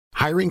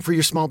Hiring for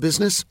your small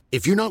business?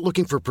 If you're not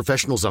looking for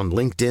professionals on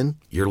LinkedIn,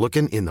 you're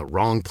looking in the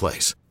wrong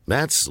place.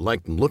 That's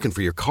like looking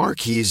for your car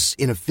keys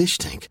in a fish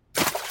tank.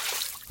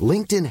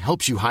 LinkedIn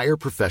helps you hire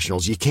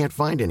professionals you can't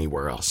find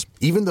anywhere else,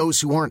 even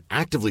those who aren't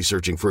actively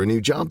searching for a new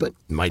job but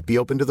might be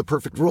open to the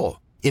perfect role.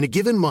 In a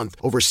given month,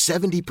 over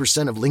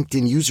 70% of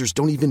LinkedIn users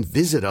don't even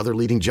visit other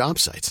leading job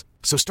sites.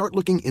 So start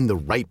looking in the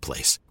right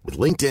place. With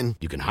LinkedIn,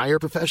 you can hire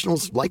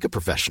professionals like a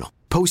professional.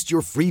 Post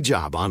your free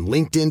job on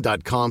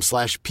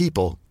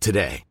linkedin.com/people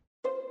today.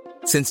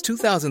 Since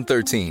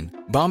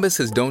 2013, Bombas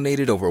has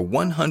donated over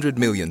 100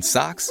 million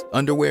socks,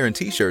 underwear, and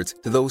T-shirts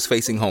to those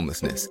facing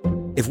homelessness.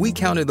 If we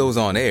counted those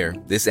on air,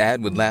 this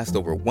ad would last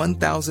over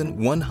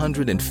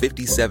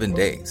 1,157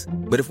 days.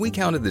 But if we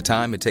counted the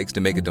time it takes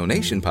to make a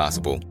donation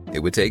possible, it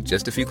would take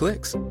just a few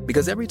clicks.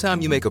 Because every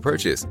time you make a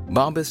purchase,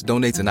 Bombas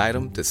donates an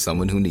item to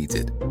someone who needs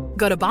it.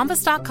 Go to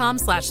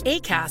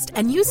bombas.com/ACAST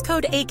and use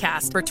code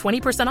ACAST for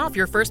 20% off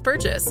your first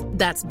purchase.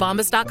 That's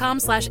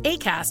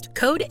bombas.com/ACAST,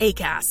 code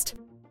ACAST.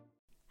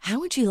 How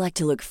would you like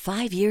to look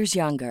 5 years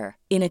younger?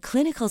 In a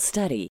clinical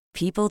study,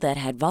 people that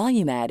had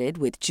volume added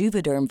with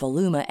Juvederm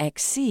Voluma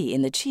XC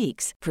in the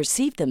cheeks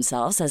perceived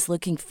themselves as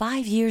looking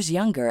 5 years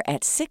younger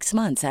at 6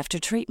 months after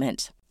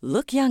treatment.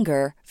 Look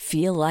younger,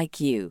 feel like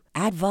you.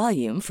 Add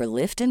volume for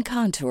lift and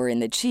contour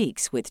in the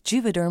cheeks with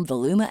Juvederm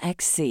Voluma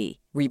XC.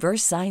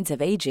 Reverse signs of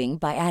aging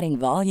by adding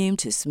volume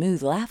to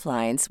smooth laugh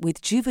lines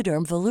with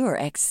Juvederm Volure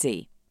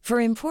XC. For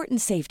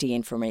important safety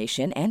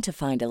information and to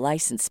find a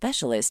licensed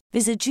specialist,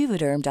 visit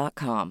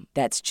Juvederm.com.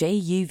 That's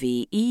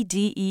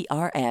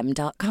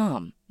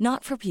JUVEDERM.com.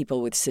 Not for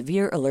people with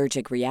severe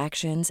allergic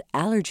reactions,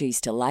 allergies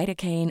to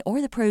lidocaine,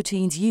 or the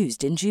proteins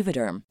used in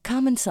Juvederm.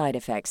 Common side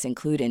effects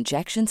include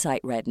injection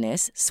site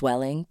redness,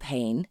 swelling,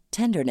 pain,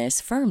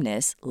 tenderness,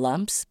 firmness,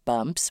 lumps,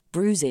 bumps,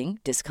 bruising,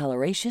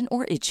 discoloration,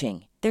 or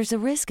itching. There's a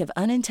risk of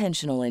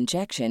unintentional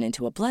injection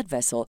into a blood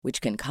vessel,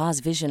 which can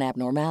cause vision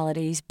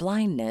abnormalities,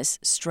 blindness,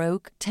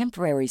 stroke,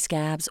 temporary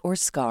scabs, or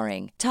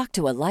scarring. Talk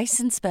to a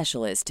licensed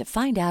specialist to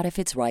find out if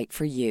it's right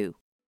for you.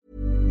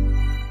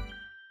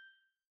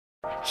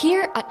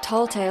 Here at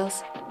Tall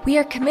Tales, we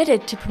are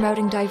committed to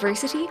promoting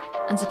diversity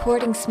and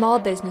supporting small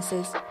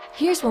businesses.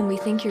 Here's one we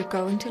think you're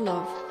going to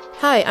love.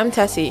 Hi, I'm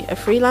Tessie, a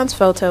freelance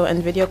photo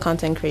and video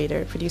content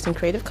creator producing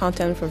creative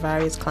content for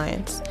various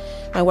clients.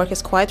 My work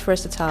is quite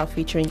versatile,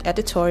 featuring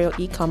editorial,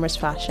 e-commerce,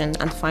 fashion,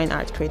 and fine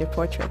art creative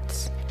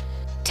portraits.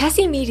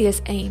 Tessie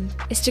Media's aim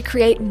is to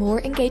create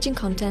more engaging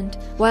content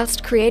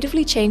whilst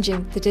creatively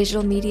changing the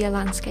digital media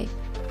landscape.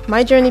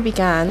 My journey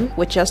began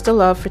with just a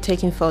love for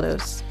taking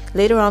photos.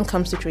 Later on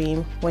comes the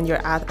dream when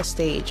you're at a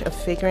stage of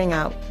figuring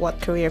out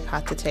what career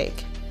path to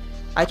take.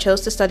 I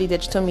chose to study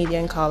digital media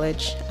in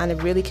college, and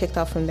it really kicked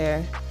off from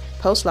there.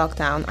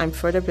 Post-lockdown, I'm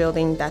further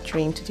building that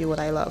dream to do what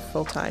I love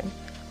full-time.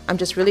 I'm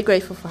just really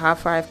grateful for how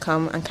far I've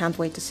come and can't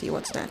wait to see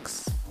what's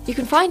next. You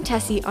can find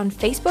Tessie on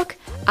Facebook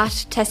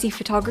at Tessie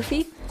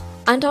Photography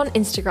and on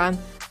Instagram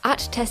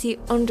at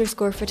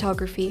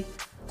Tessie_photography,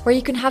 where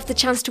you can have the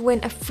chance to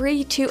win a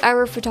free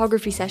 2-hour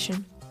photography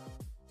session.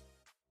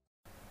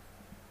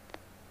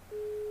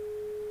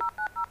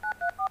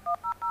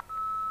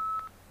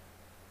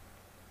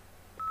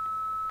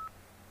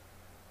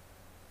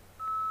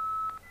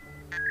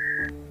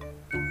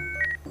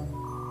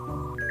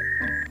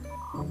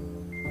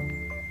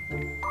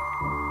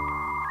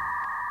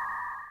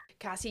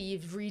 Cassie,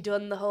 you've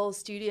redone the whole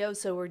studio,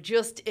 so we're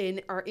just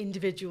in our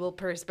individual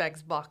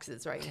Perspex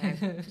boxes right now.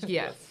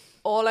 Yeah.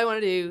 All I want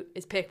to do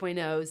is pick my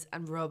nose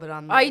and rub it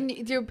on I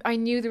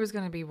knew there was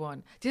going to be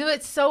one. Do you know,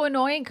 it's so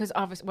annoying because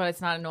obviously, well, it's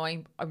not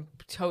annoying. I'm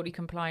totally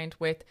compliant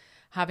with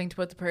having to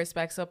put the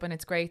Perspex up, and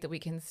it's great that we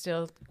can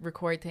still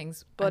record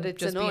things. But it's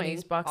just annoying, be in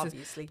these boxes.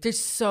 Obviously. There's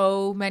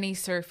so many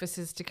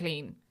surfaces to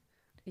clean.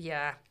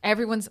 Yeah.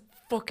 Everyone's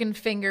fucking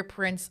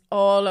fingerprints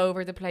all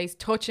over the place,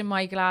 touching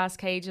my glass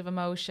cage of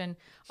emotion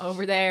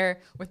over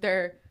there with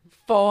their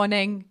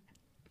fawning,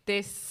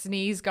 this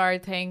sneeze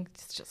guard thing.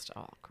 It's just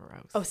all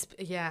gross. Oh,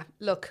 yeah.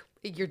 Look,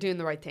 you're doing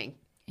the right thing.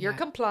 You're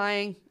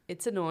complying.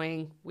 It's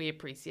annoying. We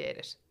appreciate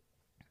it.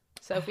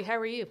 Sophie, how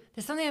are you?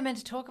 There's something I meant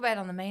to talk about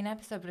on the main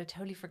episode, but I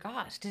totally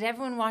forgot. Did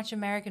everyone watch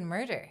American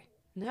Murder?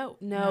 No.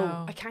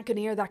 I can't go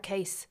near that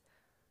case.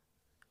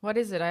 What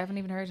is it? I haven't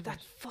even heard of that.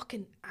 That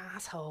fucking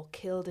asshole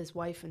killed his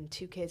wife and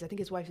 2 kids. I think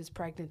his wife is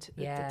pregnant,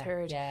 the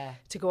third,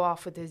 to go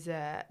off with his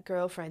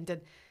girlfriend.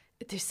 And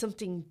there's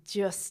something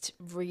just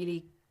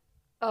really...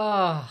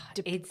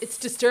 it's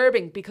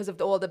disturbing because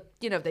of all the,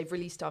 they've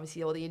released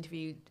obviously all the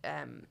interview.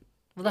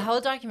 Well, the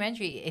whole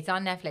documentary, it's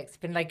on Netflix. It's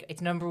been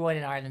it's #1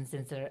 in Ireland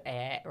since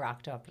it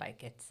rocked up.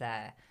 It's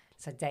a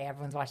day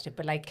everyone's watched it,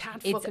 but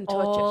can't it's fucking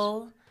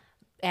all touch it.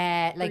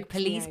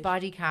 Police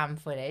body cam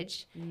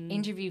footage,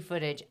 interview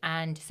footage,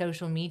 and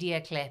social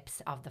media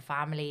clips of the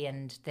family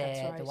and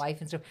the wife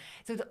and stuff.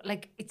 So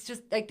it's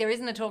just there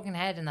isn't a talking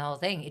head in the whole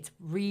thing. It's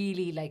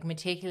really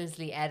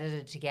meticulously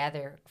edited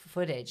together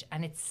footage,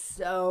 and it's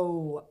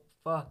so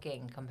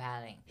fucking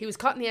compelling. He was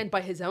caught in the end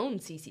by his own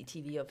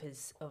CCTV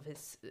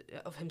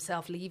of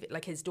himself leaving,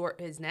 like his door,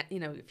 his net. You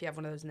know, if you have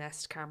one of those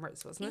Nest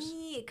cameras, wasn't it?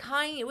 Yeah,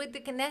 kind with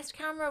the Nest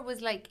camera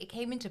was like it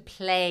came into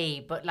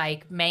play, but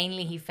like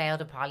mainly he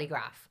failed a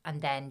polygraph,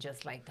 and then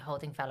just like the whole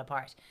thing fell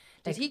apart.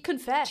 Like, did he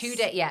confess? 2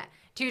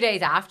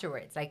 days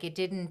afterwards. Like it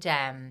didn't.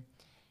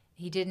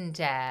 He didn't.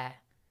 Do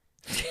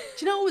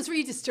you know what was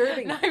really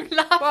disturbing? I'm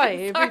laughing.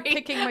 Why? Are you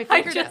picking my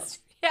fingernails?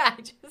 I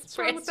just What's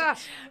wrong with that?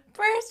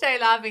 burst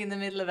out laughing in the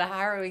middle of a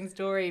harrowing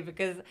story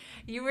because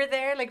you were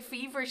there like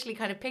feverishly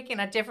kind of picking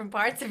at different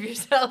parts of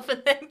yourself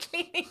and then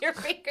cleaning your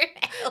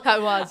fingernails. I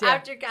was, yeah.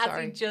 After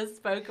Cassie just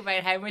spoke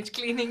about how much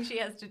cleaning she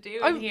has to do.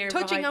 I'm here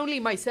touching only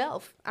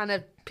myself and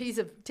a piece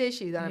of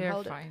tissue that I'm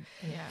holding. Fine.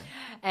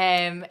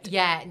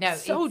 Yeah. No.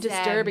 So it's,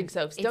 disturbing,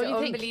 Sophs, don't you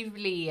think?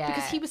 Unbelievably.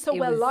 Because he was so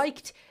well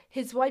liked.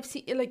 His wife,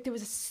 like there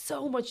was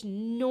so much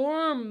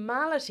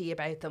normality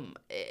about them.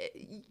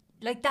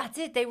 Like that's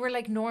it. They were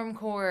like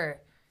normcore,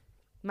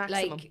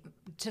 maximum, like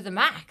to the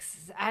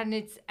max. And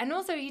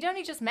also he'd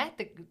only just met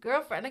the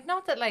girlfriend. Like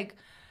not that like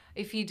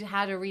if he'd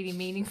had a really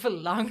meaningful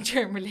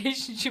long-term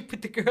relationship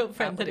with the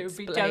girlfriend that it would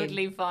be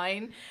totally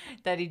fine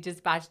that he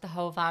dispatched the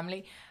whole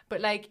family.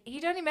 But like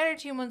he'd only met her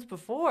 2 months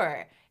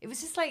before. It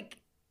was just like,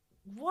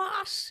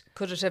 what?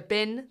 Could it have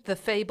been the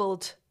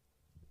fabled?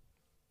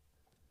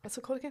 What's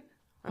it called again?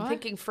 I'm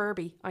thinking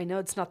Furby. I know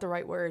it's not the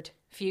right word.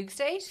 Fugue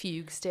state?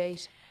 Fugue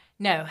state.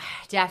 No,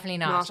 definitely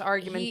not. Not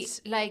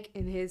arguments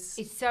in his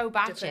it's so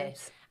batshit.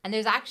 defense. And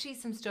there's actually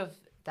some stuff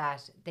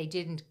that they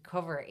didn't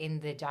cover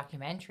in the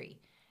documentary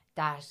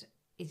that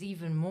is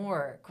even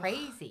more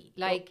crazy.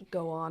 Like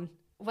go on.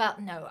 Well,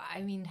 no,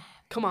 I mean,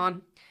 come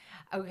on.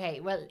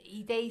 Okay, well,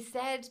 they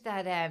said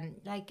that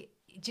like,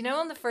 do you know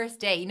on the first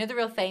day, you know the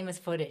real famous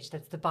footage,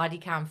 that's the body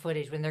cam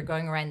footage when they're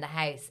going around the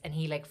house and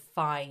he like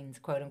finds,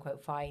 quote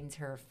unquote, finds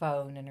her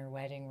phone and her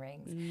wedding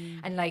rings.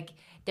 And like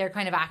they're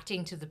kind of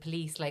acting to the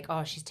police like,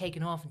 oh, she's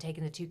taken off and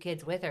taken the 2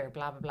 kids with her,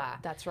 blah, blah, blah.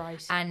 That's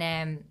right.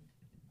 And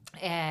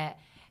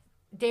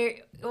they're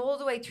all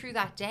the way through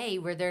that day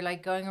where they're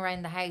like going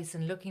around the house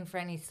and looking for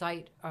any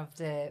sight of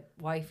the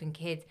wife and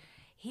kids.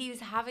 He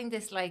was having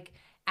this like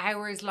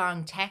hours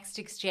long text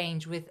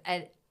exchange with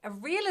a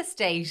real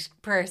estate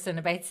person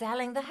about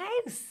selling the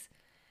house.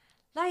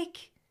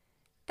 Like,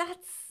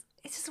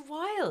 it's just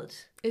wild.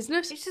 Isn't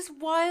it? It's just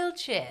wild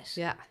shit.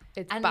 Yeah,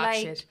 it's and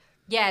batshit.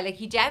 Yeah, like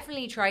he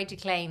definitely tried to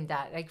claim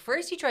that. Like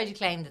first he tried to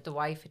claim that the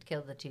wife had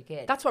killed the 2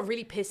 kids. That's what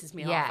really pisses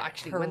me off,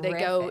 actually, horrific. when they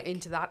go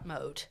into that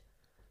mode.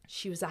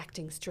 She was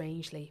acting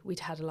strangely.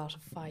 We'd had a lot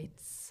of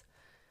fights.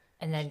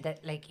 And then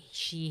that, like,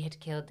 she had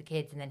killed the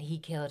kids and then he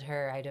killed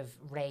her out of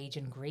rage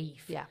and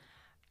grief. Yeah.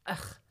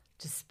 Ugh.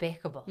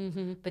 Despicable.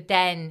 Mm-hmm. But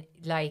then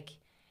like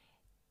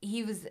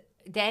he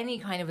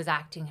kind of was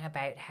acting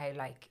about how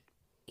like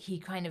he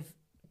kind of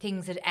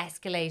things had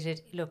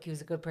escalated. Look, he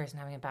was a good person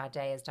having a bad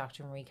day, as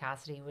Dr. Marie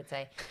Cassidy would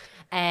say.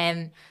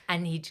 And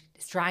he'd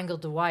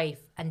strangled the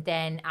wife and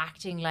then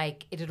acting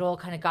like it had all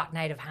kind of gotten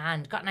out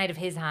of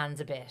his hands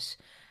a bit.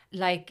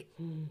 Like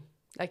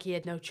he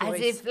had no choice.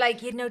 As if like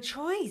he had no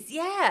choice.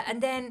 Yeah.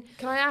 And then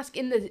can I ask,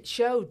 in the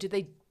show,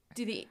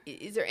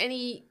 is there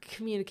any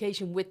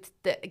communication with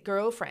the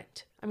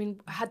girlfriend? I mean,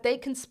 had they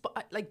did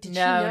she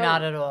know? No,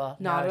 not at all.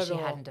 Not at she all.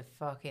 hadn't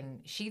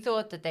she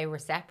thought that they were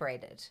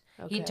separated.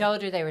 Okay. He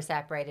told her they were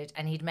separated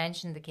and he'd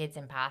mentioned the kids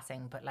in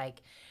passing, but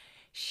like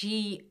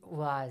she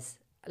was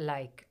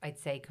like, I'd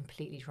say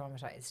completely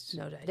traumatized.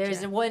 No doubt.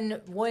 There's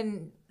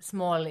one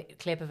small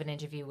clip of an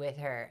interview with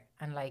her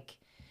and like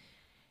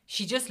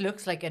she just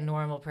looks like a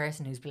normal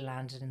person who's been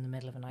landed in the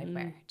middle of a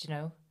nightmare. Do you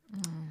know?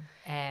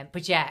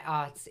 But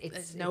yeah,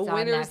 it's no it's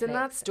winners on in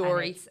that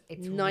story.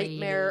 It's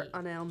Nightmare really,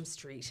 on Elm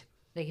Street.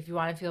 Like if you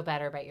want to feel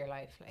better about your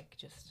life, like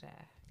just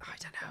I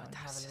don't know.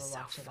 That's just so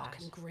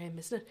fucking grim,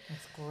 isn't it?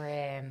 It's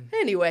grim.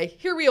 Anyway,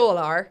 here we all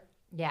are.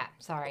 Yeah,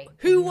 sorry.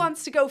 Who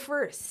wants to go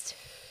first?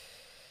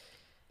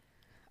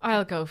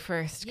 I'll go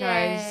first,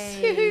 guys.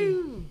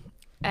 Yoo-hoo.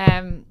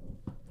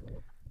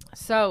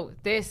 So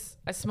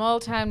a small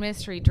town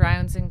mystery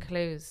drowns in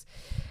clues.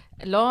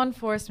 Law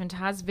enforcement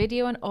has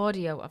video and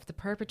audio of the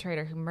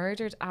perpetrator who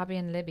murdered Abby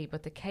and Libby,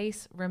 but the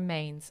case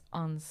remains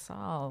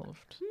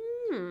unsolved.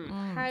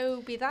 How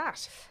be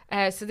that?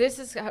 So this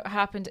has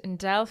happened in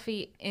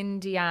Delphi,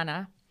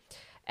 Indiana.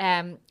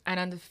 And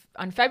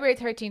on February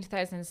 13,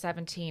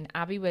 2017,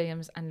 Abby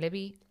Williams and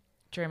Libby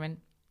German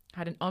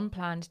had an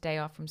unplanned day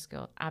off from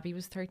school. Abby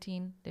was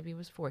 13, Libby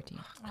was 14.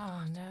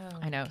 Oh, no.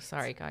 I know,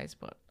 sorry guys,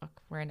 but look,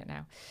 we're in it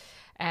now.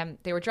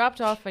 They were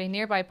dropped off at a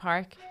nearby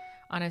park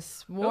on a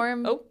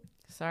warm...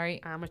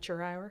 Sorry.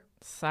 Amateur hour.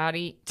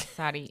 Sorry.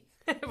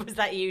 Was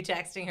that you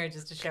texting her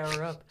just to show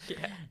her up?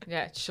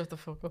 Yeah, shut the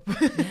fuck up.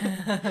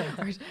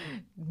 Or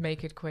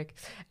make it quick.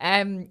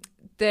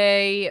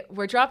 They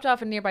were dropped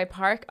off in a nearby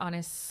park on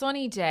a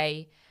sunny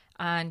day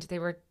and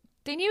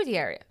they knew the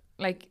area.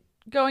 Like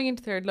going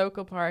into their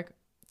local park,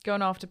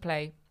 going off to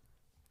play.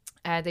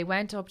 They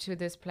went up to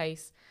this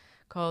place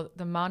called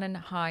the Monon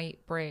High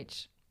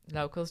Bridge.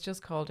 Locals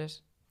just called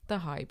it the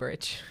High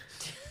Bridge.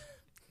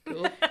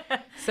 Cool.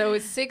 So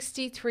it's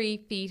 63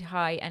 feet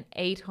high and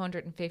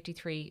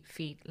 853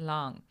 feet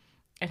long.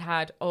 It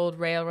had old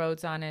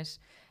railroads on it.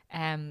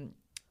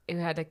 It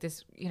had like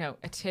this, you know,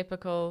 a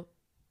typical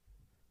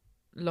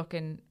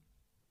looking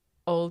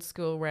old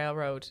school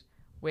railroad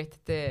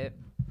with the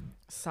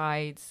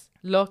sides.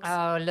 Looks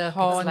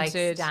haunted. It's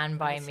like Stand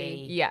By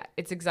Me. Yeah,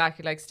 it's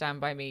exactly like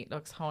Stand By Me. It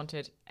looks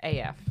haunted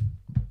AF.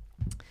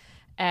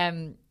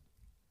 So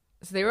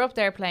they were up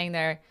there playing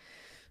there.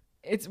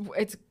 It's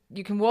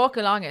you can walk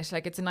along it.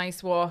 Like, it's a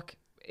nice walk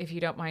if you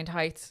don't mind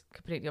heights.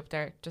 Completely up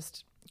there.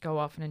 Just go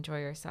off and enjoy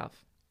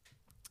yourself.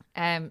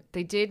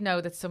 They did know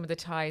that some of the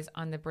ties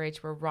on the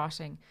bridge were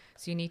rotting,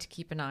 so you need to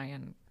keep an eye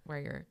on where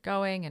you're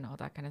going and all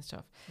that kind of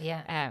stuff.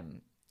 Yeah.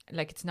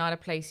 Like, it's not a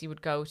place you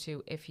would go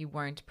to if you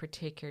weren't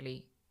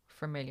particularly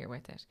familiar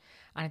with it.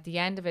 And at the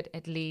end of it,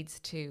 it leads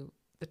to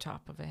the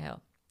top of a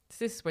hill.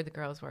 So this is where the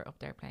girls were up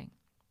there playing.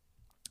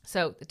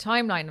 So the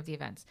timeline of the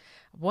events: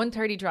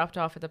 1:30 dropped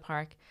off at the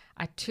park.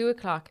 At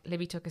 2:00,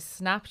 Libby took a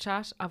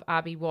snapshot of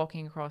Abby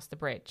walking across the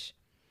bridge.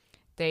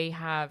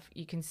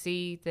 You can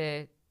see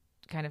the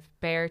kind of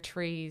bare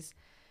trees,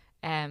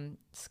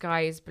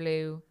 sky is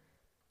blue.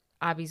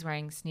 Abby's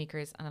wearing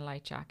sneakers and a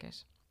light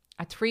jacket.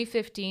 At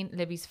 3:15,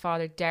 Libby's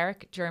father,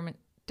 Derek German,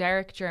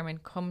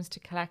 comes to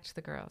collect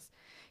the girls.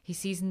 He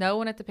sees no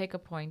one at the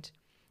pickup point,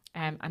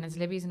 and as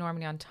Libby's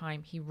normally on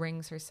time, he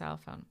rings her cell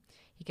phone.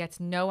 He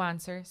gets no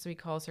answer, so he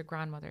calls her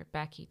grandmother,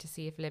 Becky, to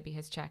see if Libby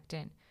has checked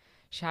in.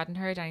 She hadn't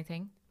heard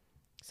anything,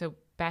 so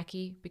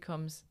Becky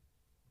becomes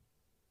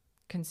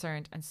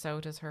concerned, and so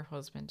does her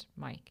husband,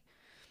 Mike,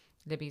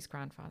 Libby's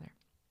grandfather.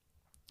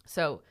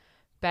 So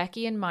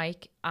Becky and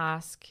Mike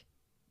ask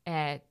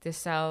the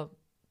cell,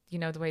 you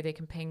know, the way they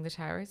can ping the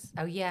towers?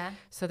 Oh, yeah.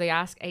 So they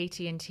ask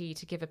AT&T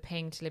to give a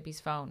ping to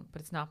Libby's phone,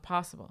 but it's not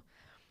possible.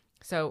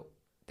 So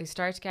they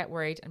start to get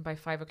worried, and by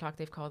 5:00,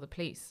 they've called the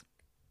police.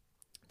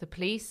 The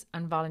police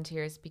and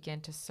volunteers begin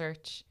to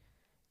search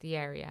the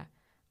area,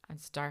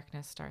 and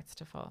darkness starts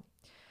to fall.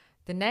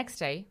 The next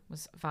day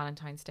was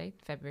Valentine's Day,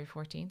 February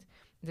 14th.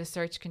 The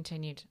search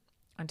continued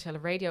until a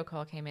radio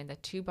call came in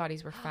that 2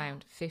 bodies were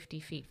found 50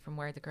 feet from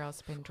where the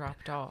girls had been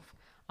dropped off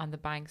on the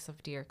banks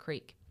of Deer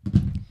Creek.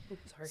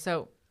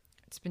 So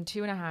it's been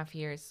 2.5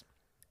 years,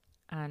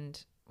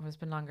 and it's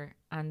been longer,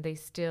 and they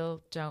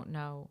still don't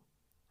know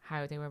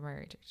how they were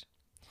murdered.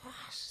 What?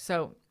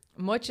 So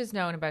much is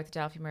known about the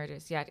Delphi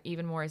murders, yet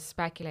even more is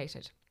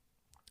speculated.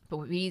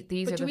 But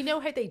do we know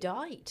how they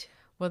died?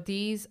 Well,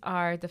 these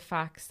are the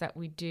facts that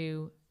we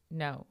do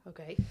know.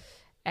 Okay.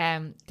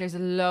 There's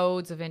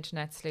loads of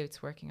internet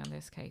sleuths working on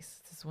this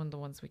case. This is one of the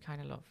ones we kind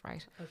of love,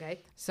 right?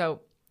 Okay.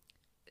 So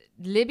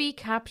Libby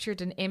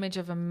captured an image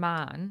of a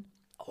man.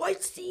 Oh,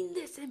 I've seen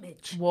this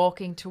image.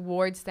 Walking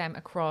towards them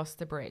across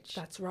the bridge.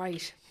 That's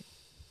right.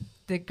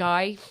 The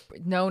guy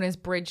known as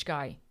Bridge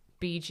Guy,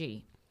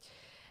 BG.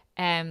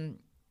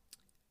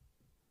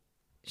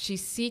 She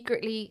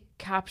secretly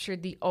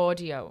captured the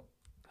audio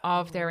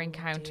of their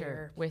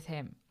encounter with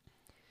him.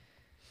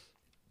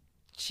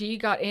 She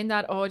got in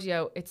that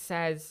audio, it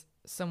says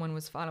someone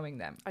was following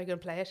them. Are you going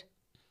to play it?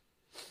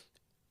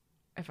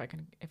 If I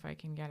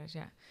can get it,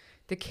 yeah.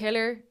 The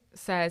killer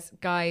says,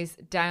 "Guys,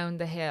 down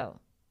the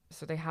hill."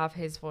 So they have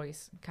his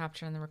voice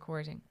captured on the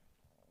recording.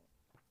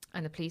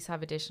 And the police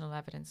have additional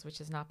evidence which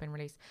has not been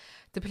released.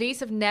 The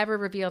police have never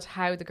revealed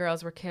how the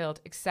girls were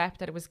killed, except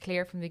that it was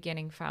clear from the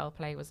beginning foul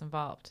play was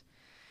involved.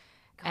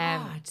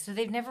 God, so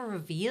they've never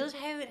revealed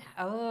how it...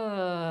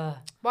 Oh.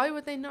 Why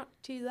would they not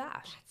do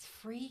that? That's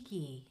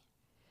freaky.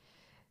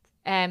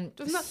 Doesn't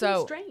that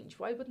seem strange?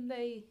 Why wouldn't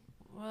they...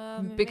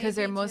 Well, because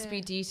there must be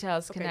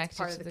details connected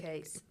part to of the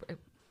case.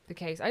 The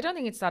case. I don't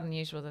think it's that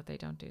unusual that they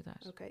don't do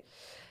that. Okay.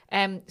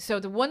 So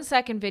the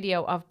 1-second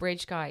video of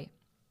Bridge Guy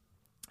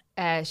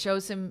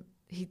shows him.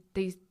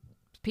 These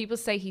people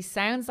say he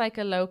sounds like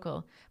a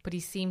local, but he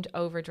seemed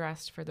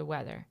overdressed for the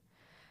weather.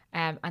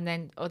 And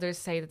then others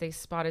say that they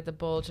spotted the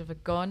bulge of a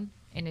gun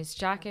in his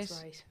jacket.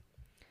 That's right.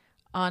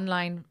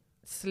 Online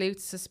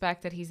sleuths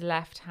suspect that he's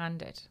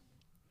left-handed.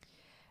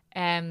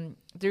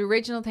 The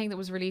original thing that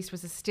was released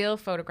was a still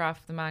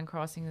photograph of the man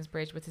crossing this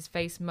bridge with his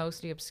face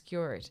mostly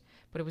obscured,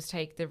 but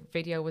the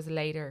video was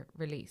later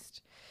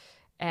released.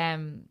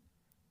 The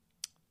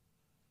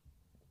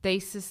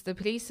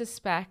police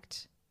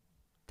suspect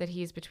that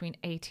he is between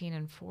 18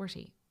 and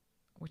 40,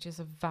 which is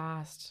a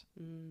vast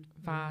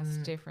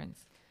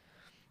difference.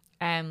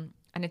 And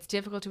it's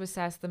difficult to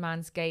assess the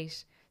man's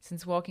gait,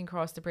 since walking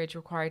across the bridge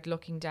required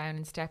looking down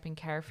and stepping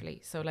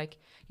carefully. So, like,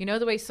 you know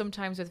the way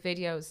sometimes with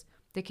videos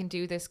they can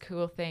do this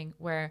cool thing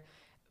where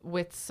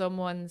if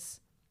someone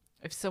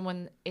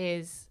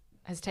has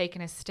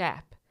taken a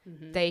step,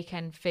 they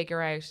can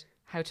figure out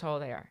how tall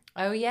they are.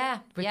 Oh yeah,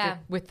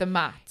 with the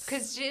maths.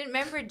 Because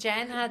remember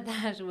Jen had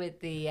that with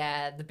the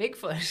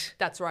Bigfoot.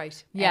 That's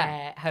right.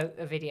 Yeah,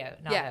 a video,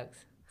 not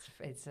hoax.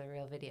 It's a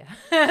real video.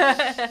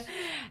 The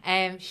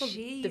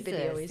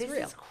video is this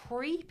real. Is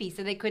creepy.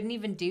 So they couldn't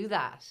even do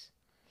that.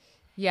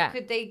 Yeah.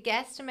 Could they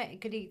guesstimate?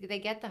 Could they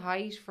get the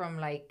height from,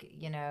 like,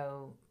 you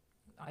know,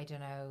 I don't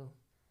know.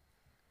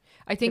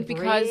 I think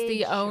because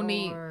the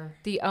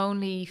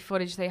only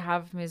footage they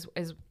have of him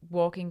is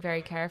walking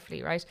very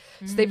carefully, right?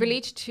 So they've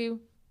released 2. Do you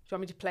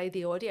want me to play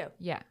the audio?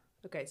 Yeah.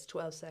 Okay, it's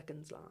 12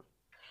 seconds long.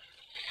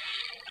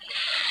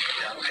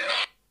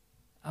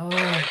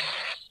 Oh.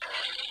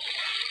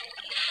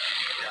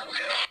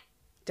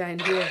 Down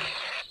here.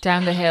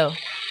 Down the hill.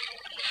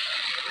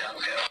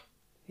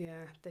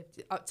 Yeah,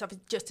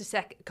 it's just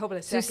a couple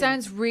of seconds. So it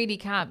sounds really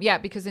calm. Yeah,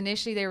 because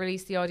initially they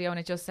released the audio and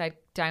it just said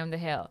down the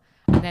hill.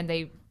 And then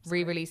they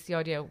re-released the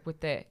audio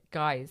with the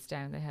guys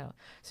down the hill.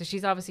 So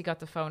she's obviously got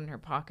the phone in her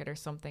pocket or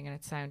something and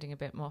it's sounding a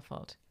bit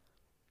muffled.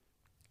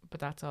 But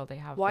that's all they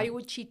have. Why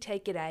would she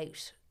take it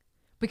out?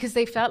 Because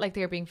they felt like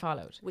they were being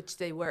followed. Which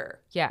they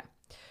were. Yeah.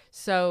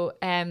 So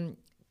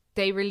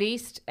they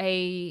released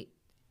a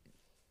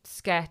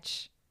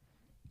sketch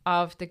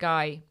of the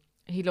guy.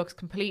 He looks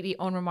completely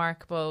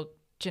unremarkable,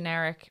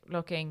 generic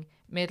looking,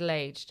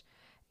 middle-aged.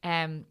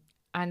 And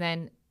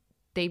then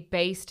they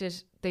based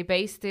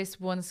this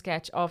one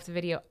sketch off the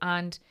video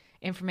and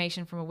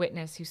information from a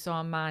witness who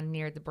saw a man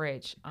near the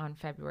bridge on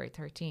February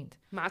 13th.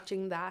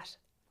 Matching that.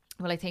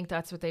 Well, I think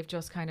that's what they've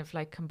just kind of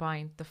like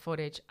combined, the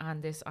footage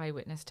and this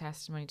eyewitness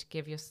testimony to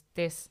give you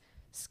this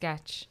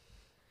sketch.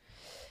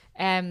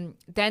 Then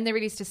they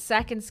released a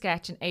second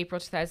sketch in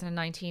April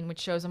 2019, which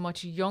shows a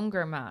much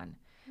younger man.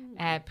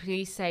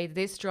 Police say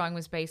this drawing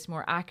was based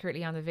more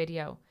accurately on the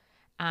video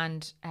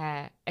and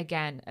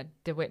again,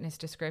 the witness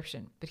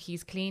description. But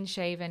he's clean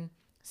shaven,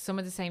 some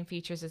of the same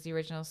features as the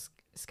original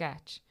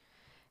sketch.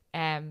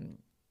 And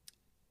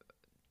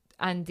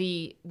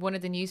one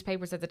of the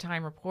newspapers at the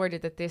time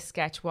reported that this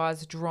sketch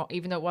was drawn,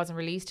 even though it wasn't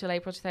released till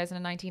April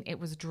 2019, it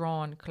was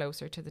drawn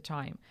closer to the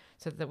time,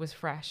 so that it was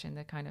fresh in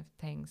the kind of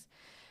things,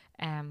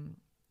 in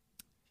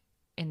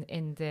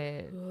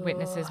the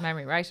witness's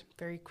memory, right?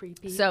 Very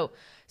creepy. So,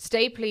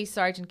 State Police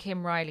Sergeant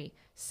Kim Riley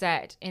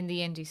said in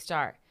the Indy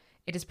Star,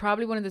 "It is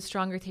probably one of the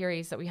stronger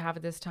theories that we have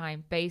at this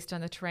time, based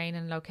on the terrain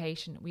and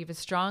location. We have a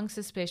strong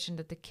suspicion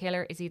that the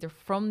killer is either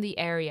from the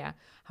area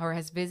or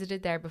has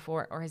visited there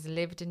before or has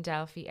lived in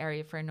Delphi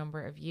area for a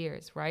number of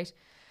years," right?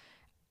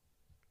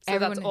 So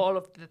that's all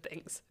of the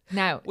things.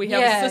 Now, we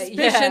have a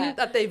suspicion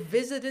that they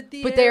visited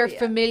the area. But they're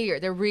familiar.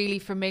 They're really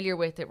familiar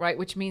with it, right?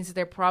 Which means that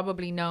they're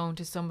probably known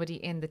to somebody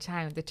in the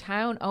town. The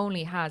town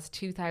only has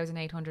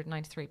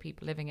 2,893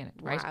 people living in it,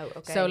 right? Wow,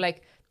 okay. So,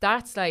 like,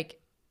 that's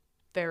like...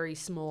 very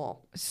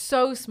small.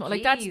 So small.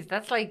 Jeez, like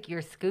that's like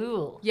your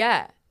school.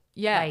 Yeah.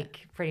 Yeah.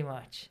 Like, pretty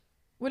much.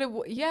 Well,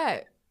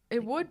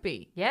 it would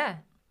be. Yeah.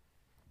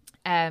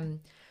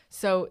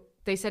 So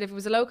they said if it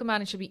was a local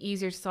man, it should be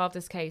easier to solve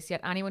this case. Yet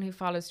anyone who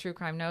follows true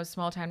crime knows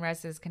small town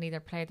residents can either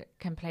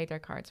play their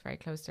cards very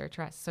close to their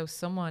chest. So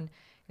someone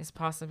is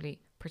possibly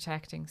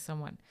protecting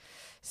someone.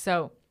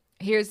 So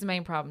here's the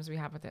main problems we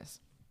have with this.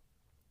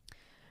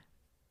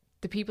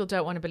 The people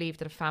don't want to believe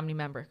that a family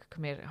member could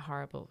commit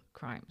horrible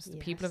crimes. The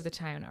people of the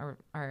town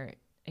are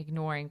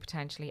ignoring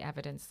potentially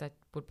evidence that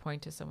would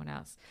point to someone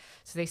else.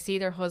 So they see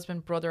their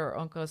husband, brother or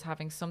uncle as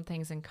having some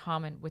things in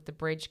common with the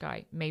bridge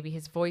guy. Maybe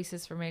his voice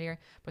is familiar,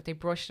 but they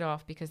brush it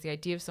off because the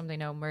idea of somebody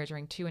they know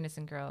murdering 2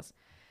 innocent girls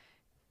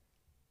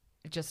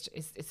just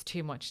is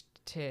too much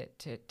to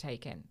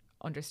take in,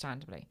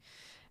 understandably.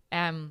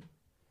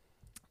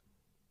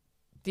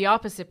 The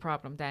opposite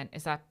problem then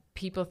is that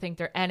people think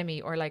their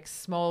enemy or like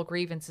small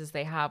grievances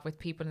they have with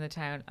people in the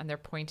town, and they're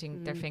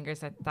pointing their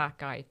fingers at that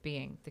guy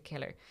being the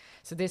killer.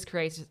 So this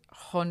creates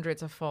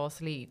hundreds of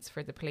false leads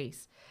for the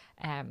police,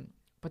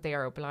 but they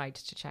are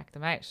obliged to check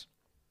them out.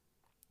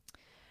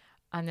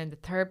 And then the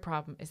third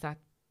problem is that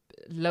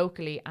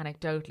locally,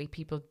 anecdotally,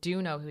 people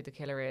do know who the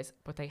killer is,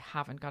 but they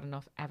haven't got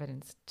enough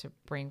evidence to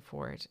bring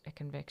forward a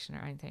conviction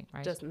or anything,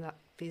 right? Doesn't that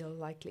feel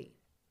likely?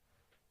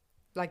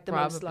 Like the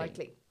most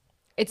likely?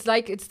 It's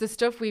like, it's the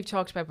stuff we've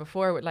talked about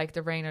before with like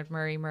the Raynard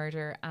Murray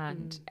murder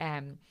and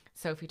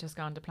Sophie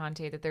Toscan de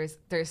Plantier, that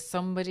there's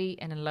somebody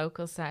in a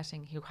local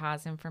setting who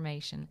has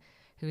information,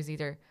 who's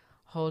either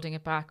holding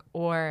it back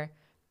or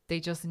they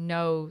just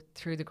know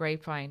through the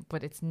grapevine,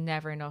 but it's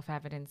never enough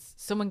evidence.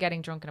 Someone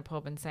getting drunk in a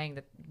pub and saying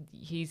that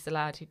he's the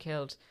lad who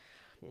killed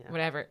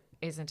whatever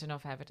isn't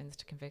enough evidence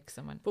to convict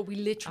someone. But we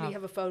literally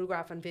have a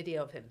photograph and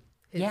video of him.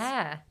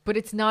 But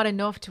it's not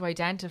enough to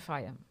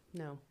identify him.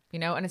 No. You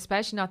know, and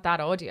especially not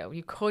that audio.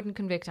 You couldn't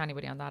convict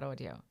anybody on that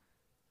audio.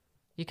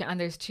 You can, and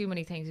there's too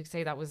many things you could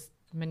say that was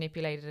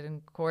manipulated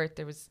in court.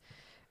 It was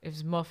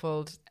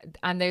muffled,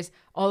 and there's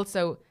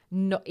also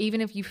no.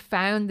 Even if you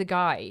found the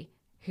guy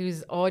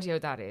whose audio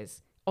that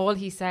is, all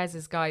he says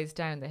is "guys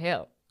down the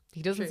hill."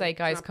 He doesn't say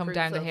 "guys come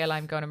down the hill,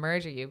 I'm going to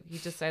murder you." He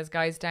just says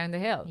 "guys down the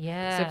hill."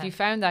 Yeah. So if you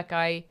found that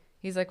guy,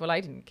 he's like, "Well,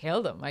 I didn't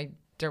kill them. I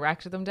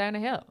directed them down a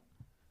hill."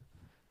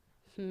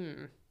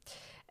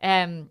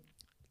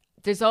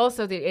 There's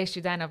also the issue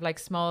then of like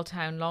small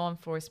town law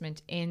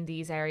enforcement in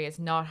these areas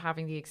not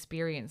having the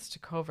experience to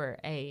cover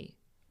a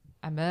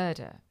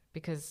murder,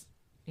 because,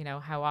 you know,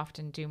 how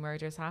often do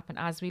murders happen?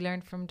 As we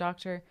learned from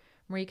Dr.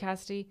 Marie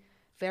Cassidy,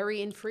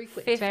 very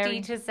infrequent. 50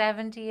 to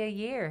 70 a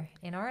year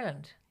in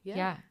Ireland.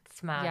 Yeah.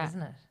 It's mad,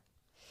 isn't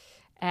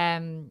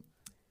it?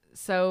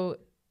 So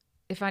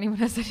if anyone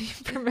has any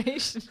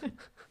information.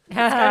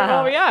 That's kind of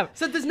all we have.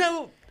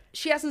 So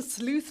she hasn't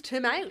sleuthed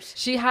him out.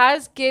 She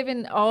has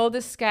given all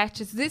the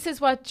sketches. This is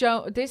what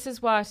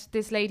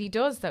this lady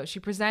does, though. She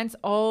presents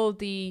all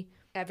the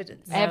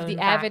evidence,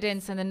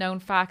 evidence and the known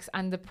facts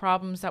and the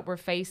problems that we're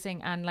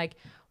facing and like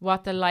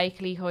what the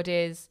likelihood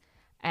is,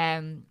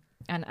 and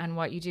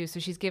what you do. So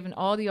she's given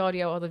all the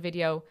audio, all the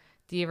video,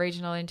 the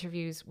original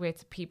interviews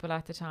with people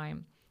at the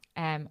time,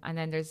 and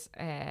then there's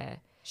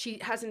she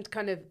hasn't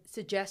kind of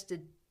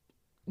suggested.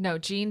 No,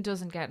 Jean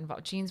doesn't get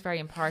involved. Jean's very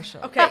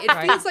impartial. Okay, it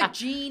feels like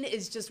Jean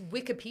is just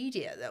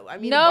Wikipedia, though. I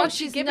mean, no,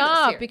 she's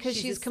not, because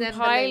she's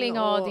compiling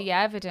all the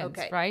evidence,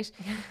 right?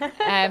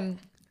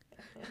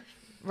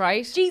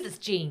 Right? Jesus,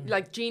 Jean.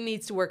 Like, Jean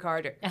needs to work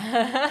harder.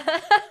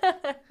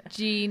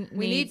 Jean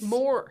we need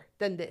more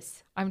than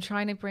this. I'm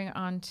trying to bring it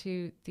on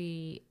to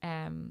the...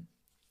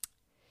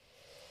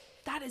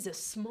 That is a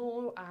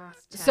small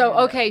ass town. So,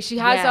 okay, she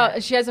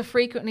has a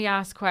frequently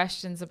asked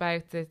questions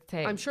about the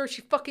thing. I'm sure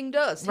she fucking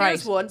does. Right.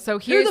 Here's one. So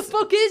who the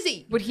fuck is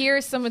he? But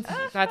here's some of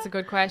that's a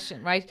good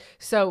question, right?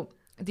 So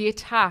the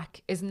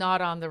attack is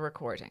not on the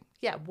recording.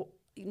 Yeah,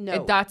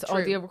 no. That's true.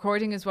 all. The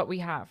recording is what we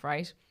have,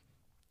 right?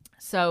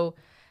 So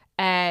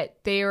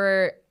they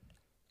were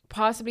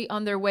possibly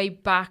on their way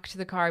back to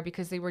the car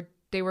because they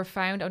were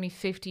found only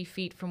 50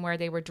 feet from where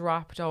they were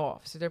dropped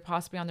off. So they're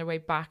possibly on their way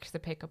back to the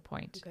pickup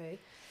point. Okay.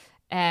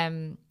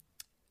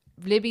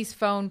 Libby's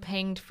phone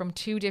pinged from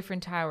 2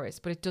 different towers,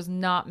 but it does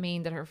not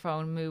mean that her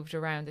phone moved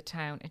around the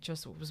town. It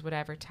just was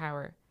whatever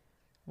tower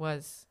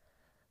was.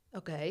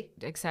 Okay.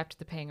 Accept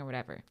the ping or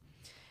whatever.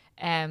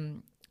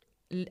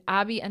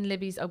 Abby and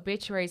Libby's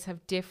obituaries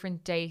have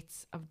different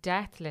dates of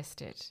death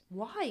listed.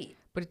 Why?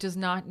 But it does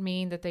not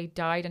mean that they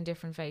died on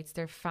different dates.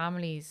 Their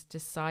families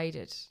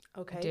decided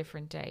a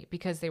different day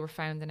because they were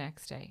found the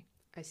next day.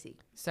 I see.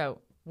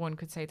 So one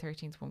could say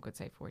 13th, one could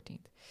say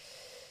 14th.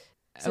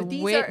 So a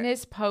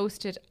witness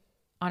posted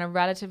on a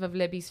relative of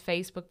Libby's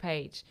Facebook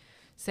page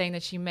saying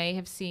that she may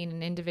have seen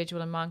an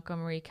individual in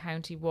Montgomery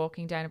County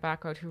walking down a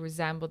back road who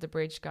resembled the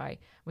bridge guy,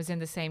 was in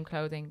the same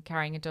clothing,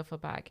 carrying a duffel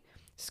bag.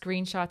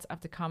 Screenshots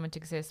of the comment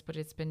exist, but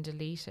it's been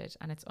deleted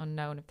and it's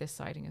unknown if this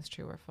sighting is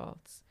true or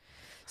false.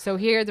 So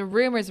here are the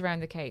rumours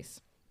around the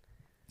case.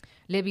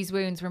 Libby's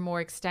wounds were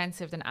more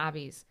extensive than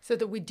Abby's. So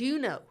that we do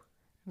know.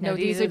 No,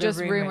 these are just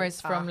rumours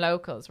from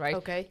locals, right?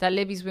 Okay. That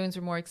Libby's wounds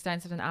were more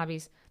extensive than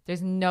Abby's.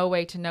 There's no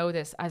way to know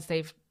this as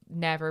they've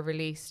never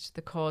released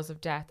the cause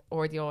of death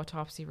or the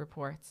autopsy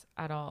reports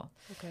at all.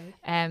 Okay.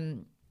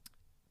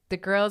 The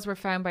girls were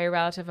found by a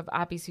relative of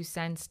Abby's who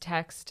sent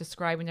texts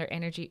describing their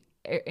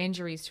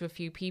injuries to a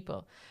few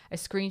people. A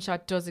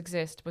screenshot does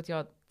exist, but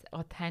the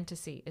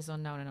authenticity is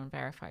unknown and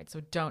unverified.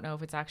 So don't know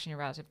if it's actually a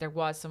relative. There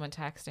was someone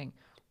texting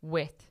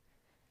with...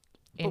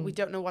 But we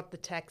don't know what the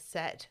text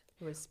said.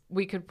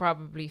 We could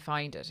probably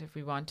find it if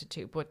we wanted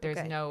to, but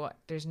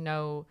there's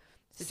no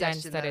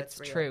sense that it's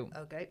true.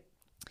 Okay.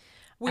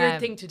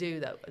 Weird thing to do,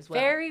 though, as well.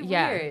 Very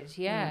weird,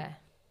 yeah.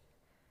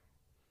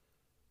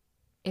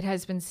 It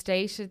has been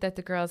stated that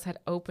the girls had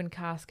open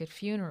casket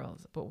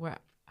funerals, but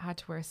had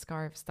to wear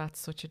scarves. That's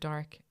such a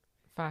dark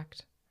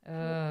fact.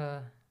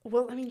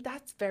 Well, I mean,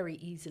 that's very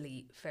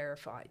easily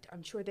verified.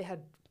 I'm sure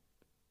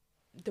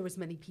there was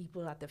many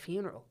people at the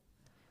funeral.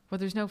 Well,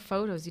 there's no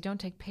photos. You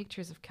don't take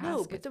pictures of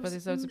caskets, but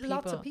there's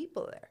lots of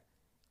people there.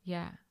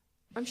 Yeah.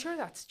 I'm sure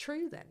that's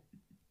true then.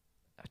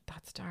 Oh,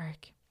 that's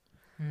dark.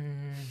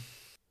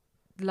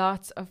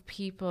 Lots of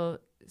people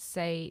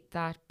say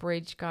that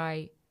bridge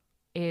guy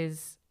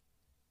is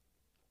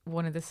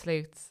one of the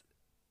sleuths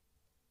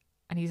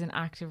and he's an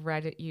active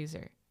Reddit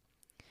user.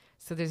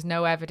 So there's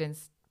no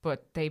evidence,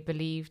 but they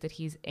believe that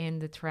he's in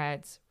the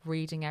threads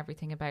reading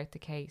everything about the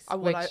case. I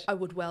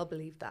would well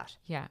believe that.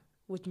 Yeah.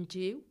 Wouldn't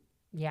you?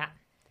 Yeah.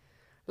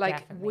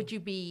 Like,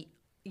 definitely.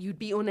 you'd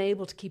be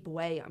unable to keep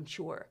away, I'm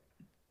sure.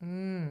 Do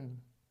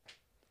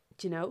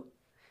you know?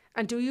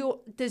 And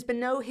there's been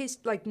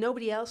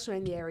nobody else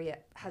around the area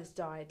has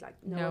died, like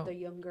no other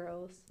young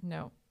girls?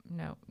 No.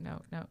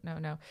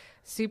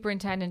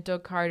 Superintendent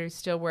Doug Carter is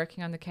still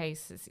working on the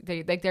case.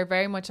 They're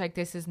very much like,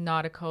 this is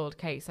not a cold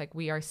case. Like,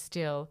 we are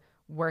still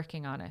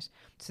working on it.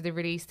 So they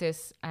released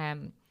this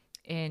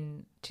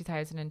in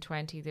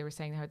 2020. They were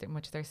saying how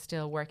much they're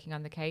still working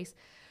on the case.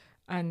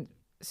 And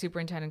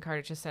Superintendent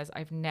Carter just says,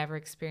 I've never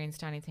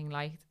experienced anything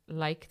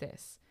like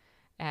this.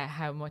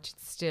 How much it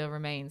still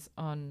remains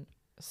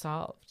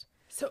unsolved.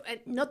 So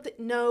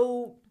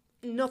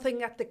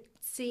nothing at the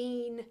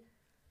scene.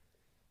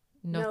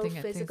 Nothing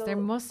at physical. There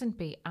mustn't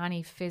be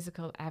any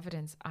physical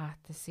evidence at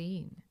the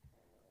scene.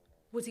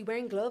 Was he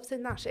wearing gloves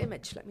in that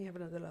image? Let me have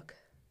another look.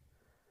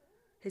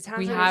 His hands.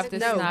 We have the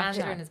hands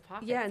are in his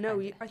pockets. Yeah, no.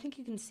 I think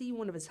you can see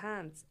one of his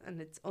hands, and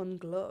it's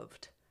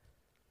ungloved.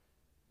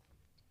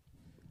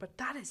 But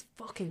that is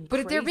fucking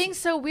crazy. But they're being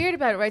so weird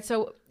about it, right?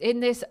 So in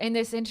this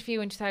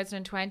interview in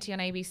 2020 on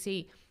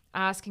ABC,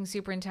 asking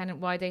Superintendent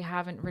why they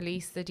haven't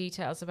released the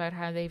details about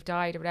how they've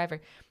died or whatever,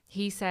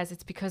 he says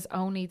it's because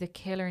only the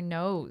killer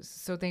knows.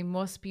 So they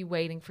must be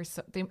waiting for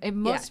something. It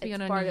must be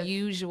an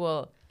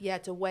unusual...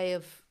 it's a way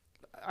of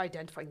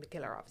identifying the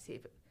killer,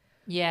 obviously.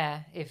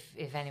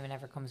 If anyone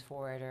ever comes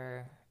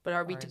forward But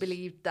are we to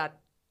believe that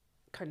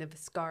kind of a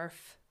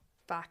scarf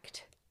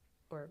fact?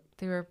 Or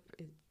they were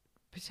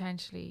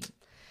potentially...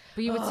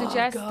 But you would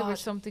suggest there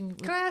was something...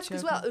 Can I ask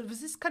as well,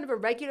 was this kind of a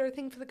regular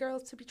thing for the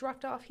girls to be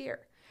dropped off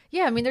here?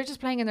 Yeah, I mean, they're just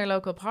playing in their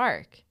local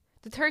park.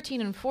 The 13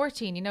 and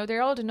 14, you know,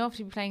 they're old enough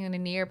to be playing in a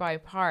nearby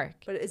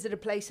park. But is it a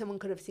place someone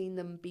could have seen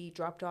them be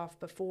dropped off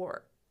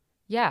before?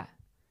 Yeah.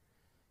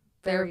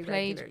 They Very were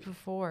played regularly.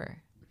 before.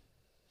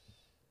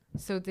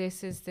 So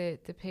this is the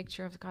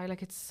picture of the guy.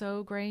 Like, it's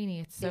so grainy.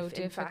 It's so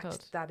difficult. In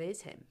fact, that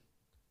is him.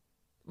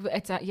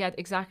 It's yeah,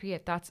 exactly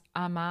it. That's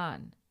a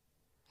man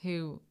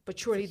who... But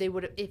surely they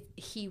would have, if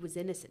he was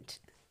innocent...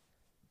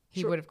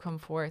 He would have come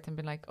forth and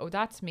been like, oh,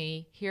 that's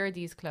me. Here are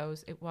these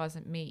clothes. It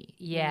wasn't me.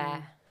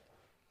 Yeah.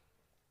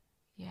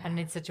 Yeah. And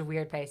it's such a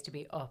weird place to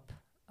be up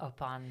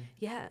on.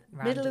 Yeah.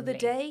 Randomly. Middle of the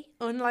day,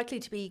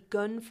 unlikely to be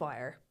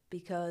gunfire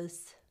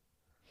because...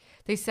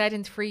 They said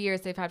in 3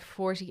 years they've had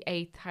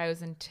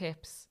 48,000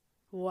 tips.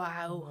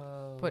 Wow.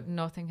 Whoa. But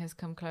nothing has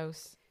come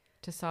close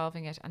to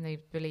solving it. And they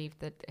believe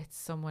that it's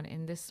someone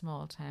in this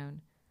small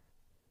town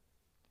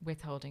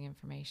withholding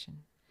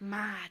information.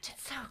 Mad.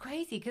 It's so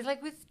crazy because,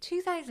 like, with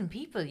 2,000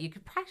 people, you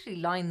could practically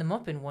line them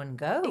up in one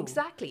go.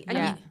 Exactly.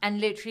 And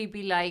literally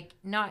be like,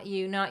 not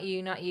you, not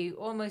you, not you,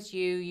 almost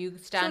you. You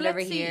stand over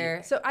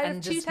here. So out and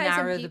of just 2,000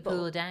 narrow people, the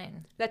pool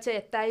down. Let's say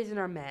 1,000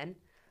 are men.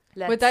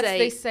 But that's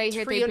they say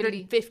here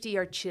 350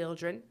 are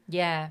children.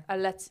 Yeah.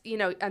 Let's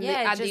and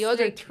Yeah, the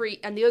other like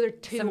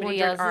 200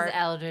 else are is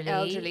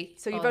elderly.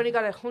 So you've only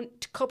got a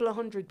couple of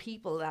hundred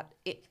people that,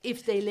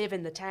 if they live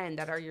in the town,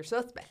 that are your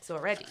suspects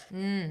already.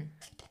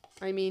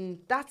 I mean,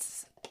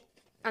 that's,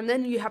 and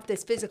then you have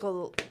this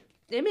physical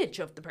image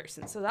of the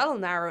person, so that'll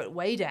narrow it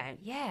way down.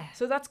 Yeah.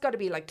 So that's got to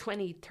be like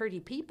 20, 30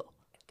 people.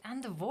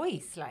 And the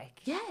voice, like.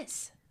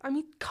 Yes. I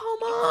mean,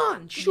 come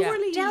on,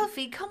 surely.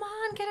 Delphi, come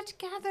on, get it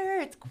together.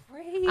 It's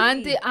crazy.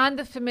 And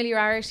the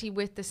familiarity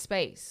with the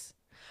space.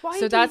 Why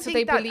so do that's you what think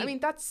they that? believe. I mean,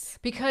 that's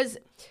because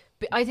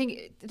I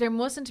think there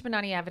mustn't have been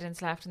any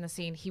evidence left in the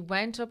scene. He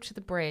went up to the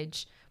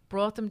bridge,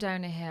 brought them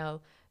down a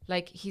hill.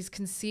 Like, he's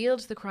concealed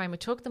the crime. It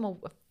took them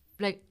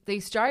they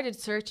started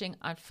searching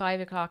at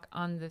 5 o'clock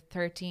on the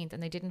 13th,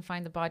 and they didn't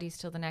find the bodies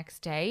till the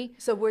next day.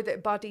 So were the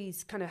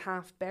bodies kind of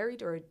half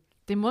buried, or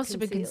they must have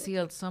been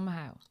concealed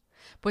somehow?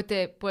 But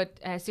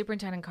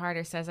Superintendent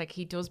Carter says, like,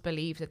 he does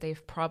believe that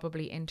they've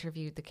probably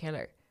interviewed the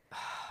killer,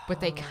 but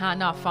they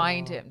cannot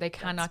find him. They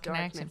cannot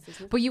connect him.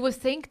 But you would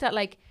think that,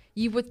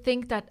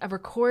 a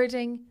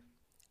recording,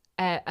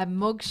 a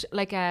mug,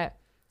 like a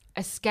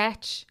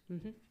sketch,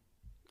 an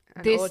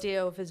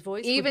audio of his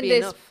voice, even would be this,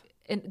 enough.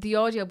 In the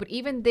audio, but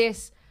even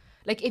this,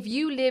 like, if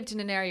you lived in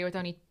an area with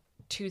only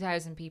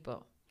 2,000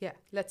 people. Yeah,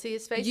 let's see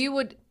his face.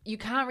 You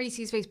can't really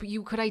see his face, but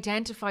you could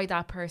identify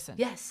that person.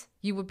 Yes.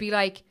 You would be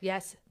like,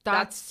 yes,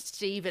 that's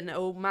Stephen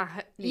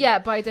O'Mahony. Yeah,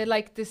 by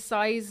the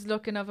size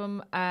looking of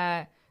him,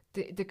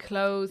 the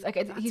clothes. Like,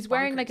 he's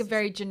wearing like a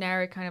very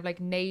generic kind of like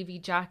navy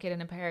jacket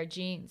and a pair of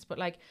jeans. But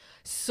like,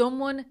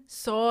 someone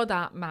saw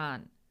that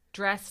man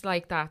dressed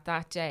like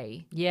that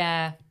day.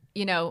 Yeah.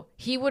 You know,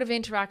 he would have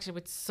interacted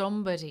with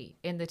somebody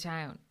in the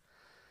town.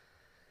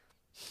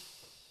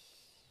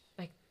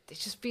 Like, it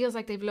just feels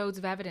like they've loads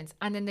of evidence.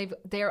 And then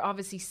they're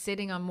obviously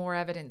sitting on more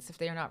evidence if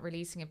they're not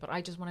releasing it. But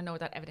I just want to know what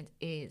that evidence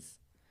is.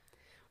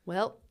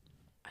 Well,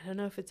 I don't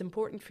know if it's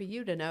important for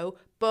you to know,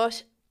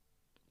 but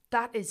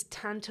that is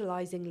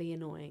tantalizingly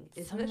annoying,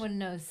 isn't it? Someone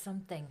knows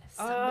something.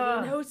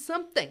 Somebody knows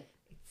something.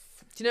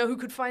 Do you know who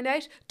could find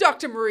out?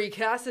 Dr. Marie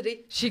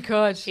Cassidy. She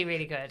could. She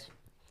really could.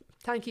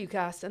 Thank you,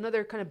 Cass.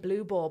 Another kind of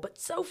blue ball, but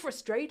so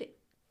frustrating.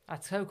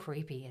 That's so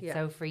creepy. It's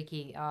so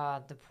freaky.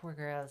 Oh, the poor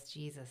girls.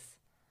 Jesus.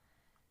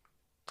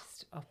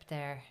 Just up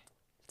there.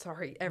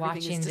 Sorry, everything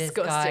watching is this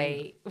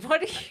disgusting. Guy.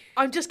 What are you?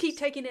 I just keep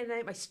taking in and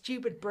out my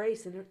stupid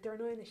brace, and they're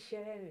annoying the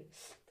shit out of me.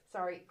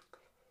 Sorry.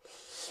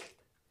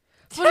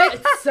 Well,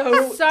 it's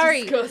so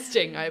sorry.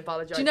 disgusting. I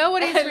apologize. Do you know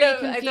what is really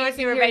confusing? I thought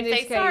you were here about in to this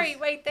say, case? sorry,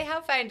 wait, they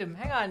have found him.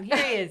 Hang on, here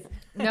he is.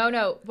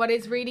 No. What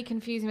is really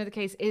confusing with the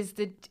case is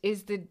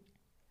the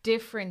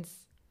difference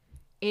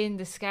in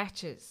the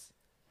sketches.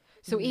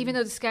 So even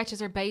though the sketches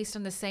are based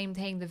on the same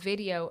thing, the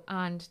video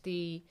and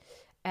the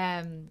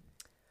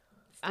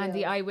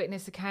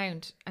eyewitness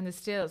account and the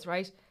stills,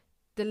 right?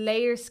 The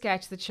later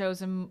sketch that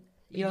shows a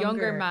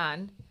younger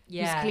man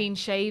who's clean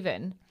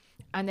shaven,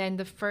 and then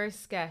the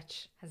first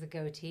sketch has a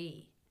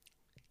goatee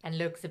and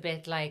looks a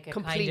bit like a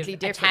completely kind of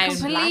different. A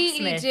town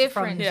blacksmith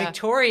from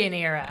Victorian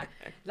era,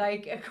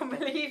 like a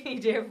completely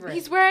different.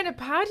 He's wearing a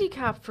paddy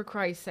cap, for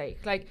Christ's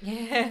sake, like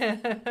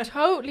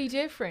totally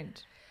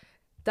different.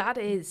 That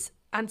is.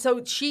 And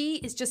so she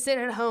is just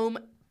sitting at home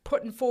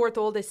putting forth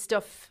all this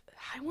stuff.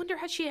 I wonder,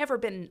 has she ever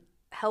been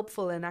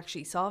helpful in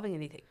actually solving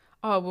anything?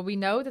 Oh, well, we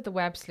know that the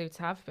web sleuths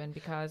have been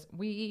because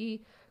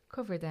we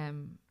cover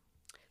them.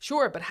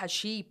 Sure, but has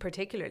she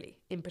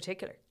in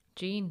particular?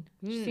 Jean.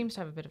 She seems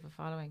to have a bit of a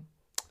following.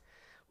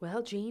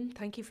 Well, Jean,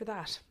 thank you for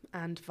that.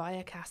 And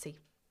via Cassie.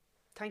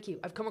 Thank you.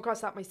 I've come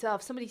across that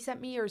myself. Somebody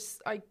sent me yours.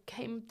 I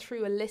came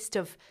through a list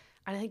of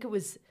and I think it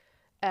was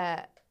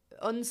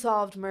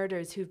unsolved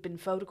murders who've been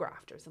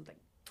photographed or something.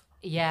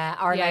 Yeah,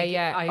 or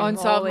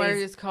unsolved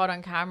murders caught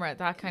on camera,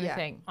 that kind of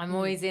thing. I'm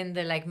always in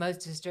the like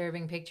most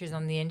disturbing pictures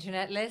on the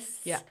internet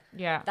lists.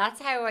 Yeah.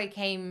 That's how I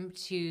came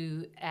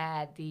to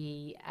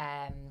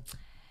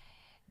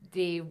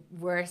the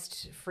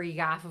worst free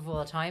gaff of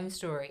all time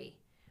story.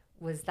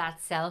 Was that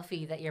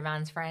selfie that your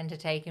man's friend had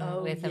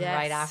taken with him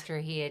right after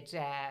he had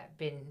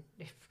been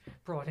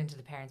brought into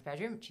the parents'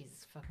 bedroom.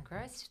 Jesus fucking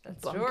Christ.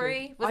 That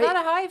story. Was that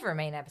a Hive or a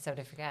main episode?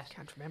 I forget.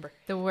 Can't remember.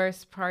 The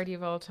worst party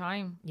of all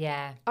time.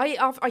 Yeah.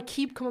 I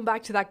keep coming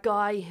back to that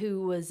guy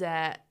who was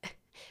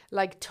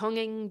like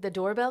tonguing the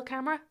doorbell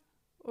camera.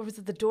 Or was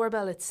it the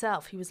doorbell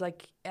itself? He was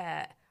like...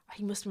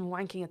 he must have been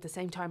wanking at the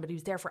same time, but he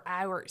was there for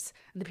hours,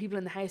 and the people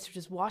in the house were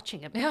just watching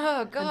him.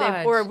 Oh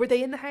God! Or were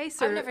they in the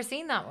house? I've never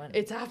seen that one.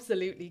 It's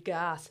absolutely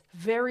gas.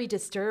 Very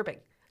disturbing.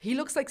 He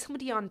looks like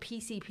somebody on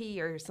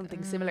PCP or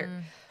something similar.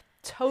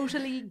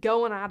 Totally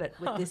going at it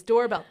with this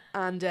doorbell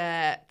and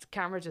the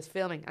camera just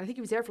filming. I think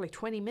he was there for like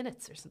 20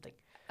 minutes or something.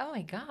 Oh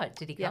my God,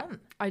 did he come?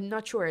 I'm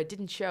not sure. It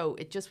didn't show.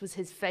 It just was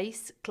his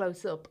face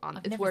close up on.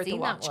 I've it's never worth seen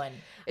a watch. that one.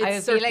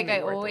 It's I feel like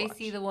I worth a always watch.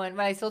 see the one.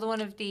 Well, I saw the one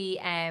of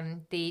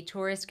the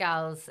tourist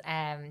gals,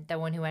 the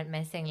one who went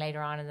missing later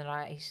on in the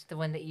night. The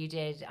one that you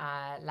did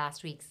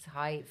last week's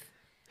Hive.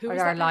 Who or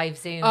was our that? live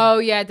Zoom. Oh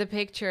yeah, the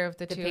picture of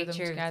the two of them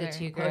picture together. of the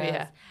two girls. Oh,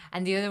 yeah.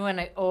 And the other one,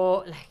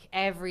 like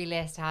every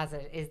list has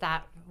it, is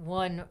that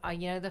one,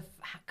 you know, the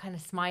kind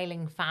of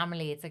smiling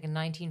family. It's like a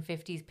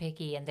 1950s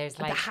picky, and there's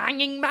like the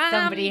hanging man,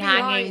 somebody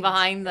hanging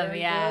behind them.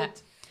 Very yeah,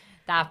 good.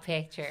 that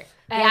picture.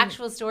 The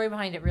actual story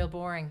behind it, real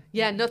boring.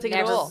 Yeah, nothing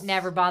never, at all.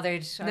 Never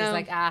bothered. I No. was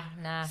like, nah.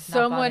 not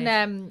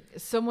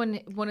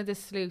bothered. One of the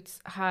sleuths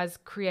has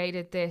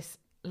created this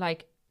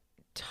like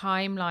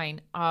timeline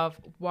of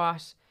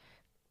what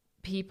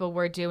people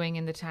were doing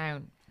in the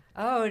town.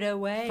 Oh no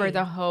way! For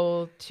the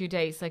whole 2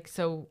 days, like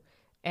so,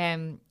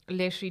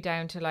 literally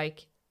down to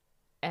like.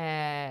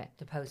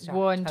 The post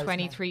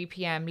 1:23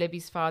 p.m.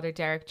 Libby's father,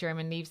 Derek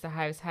German, leaves the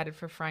house headed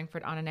for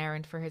Frankfurt on an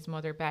errand for his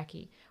mother,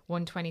 Becky.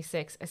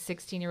 1:26, a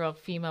 16-year-old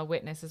female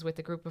witness is with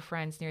a group of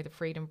friends near the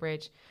Freedom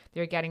Bridge.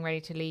 They're getting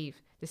ready to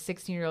leave. The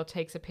 16-year-old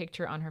takes a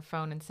picture on her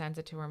phone and sends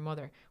it to her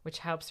mother, which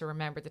helps her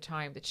remember the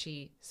time that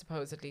she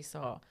supposedly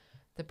saw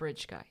the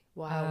bridge guy.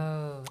 Wow.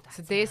 Oh,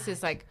 So this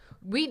is like,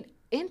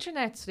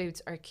 internet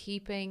sleuths are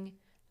keeping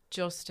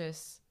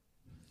justice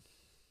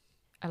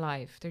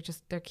alive.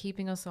 They're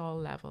keeping us all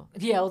level.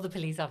 Yeah, all the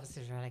police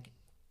officers are like,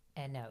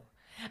 no.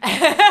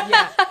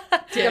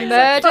 A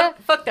murder?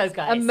 Fuck those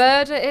guys. A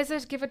murder, is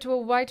it? Give it to a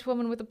white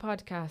woman with a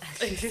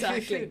podcast.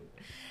 Exactly.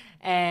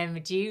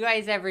 Do you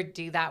guys ever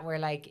do that where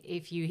like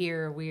if you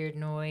hear a weird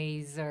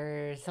noise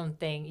or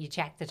something, you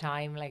check the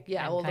time? Like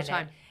all the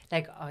time.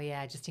 Like, oh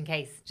yeah, just in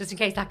case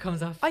that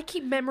comes up. I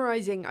keep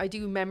memorizing. I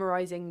do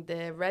memorizing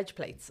the reg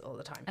plates all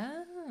the time.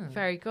 Oh,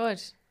 Very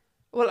good.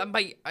 Well,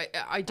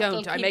 I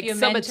don't. I make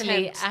some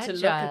attempt to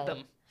look at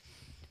them.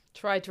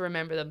 Try to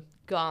remember them.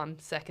 Gone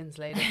seconds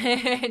later.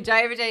 Did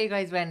I ever tell you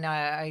guys when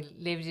I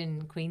lived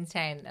in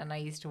Queenstown and I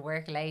used to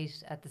work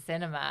late at the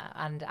cinema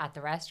and at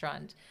the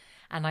restaurant,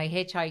 and I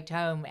hitchhiked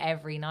home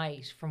every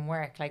night from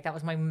work? Like that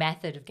was my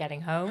method of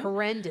getting home.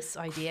 Horrendous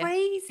idea.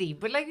 Crazy,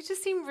 but like it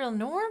just seemed real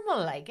normal.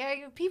 Like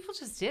people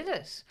just did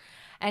it.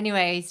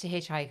 Anyway, I used to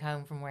hitchhike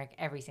home from work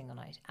every single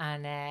night,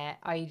 and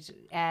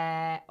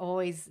I'd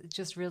always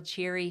just real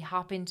cheery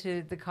hop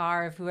into the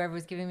car of whoever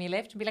was giving me a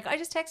lift and be like, I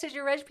just texted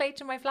your reg plate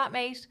to my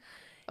flatmate,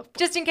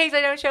 just in case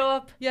I don't show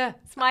up. Yeah.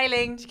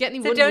 Smiling. Did you get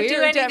anyone so don't do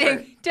weird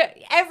anything.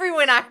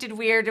 Everyone acted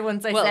weird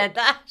once I said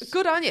that.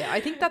 Good on you.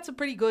 I think that's a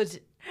pretty good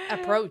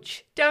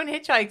approach. Don't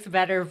hitchhike's a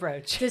better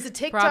approach. There's a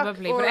TikTok.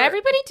 Probably, but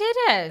everybody did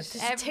it. There's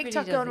a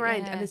TikTok going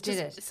around, and it's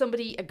just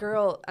somebody, a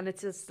girl, and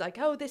it's just like,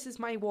 oh, this is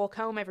my walk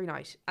home every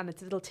night. And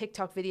it's a little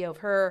TikTok video of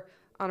her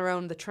on her own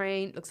on the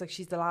train. Looks like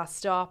she's the last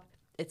stop.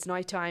 It's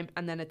nighttime,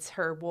 and then it's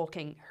her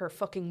walking her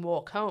fucking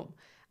walk home.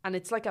 And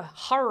it's like a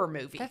horror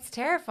movie. That's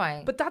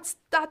terrifying. But that's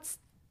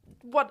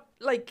what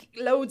like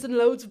loads and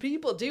loads of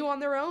people do on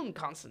their own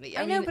constantly.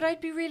 I know, but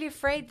I'd be really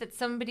afraid that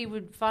somebody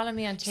would follow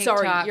me on TikTok.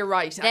 Sorry, you're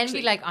right. Then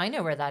be like, I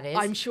know where that is.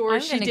 I'm sure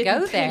she didn't go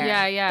think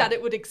there. that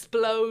it would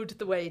explode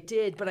the way it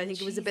did. But I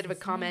think it was a bit of a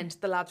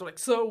comment. The lads were like,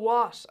 so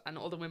what? And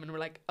all the women were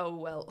like, oh,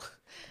 well,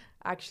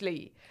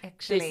 actually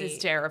this is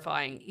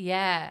terrifying.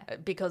 Yeah.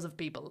 Because of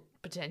people,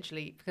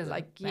 potentially, because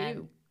like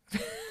you.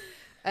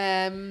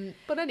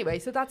 But anyway,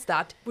 so that's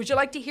that. Would you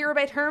like to hear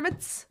about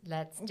hermits?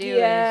 Let's do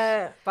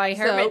it. By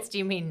hermits, do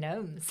you mean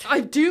gnomes? I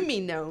do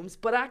mean gnomes,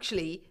 but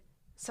actually,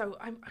 so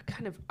I'm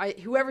kind of,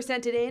 whoever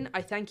sent it in,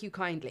 I thank you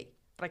kindly,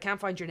 but I can't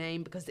find your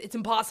name because it's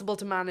impossible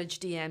to manage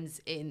DMs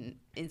in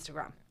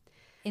Instagram.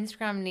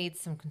 Instagram needs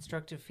some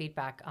constructive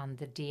feedback on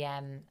the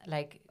DM.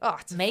 Like,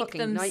 it's a make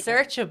them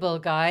nightmare.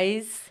 Searchable,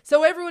 guys.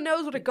 So everyone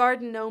knows what a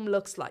garden gnome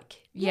looks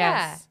like.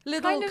 Yes.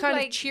 Little kind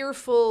of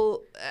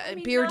cheerful,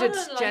 bearded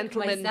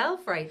gentleman.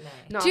 Myself right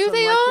now. Do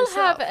they all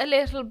have a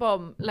little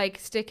bum like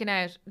sticking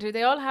out? Do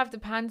they all have the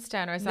pants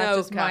down, or is that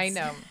just my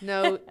gnome?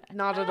 No,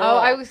 not at all.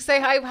 I would say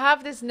I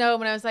have this gnome,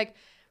 and I was like,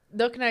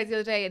 looking at it the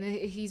other day and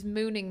he's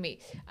mooning me.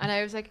 And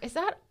I was like, is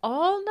that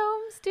all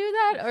gnomes do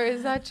that? Or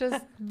is that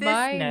just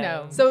my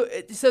gnome?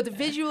 So the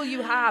visual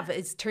you have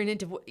is turned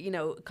into, you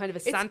know, kind of a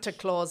Santa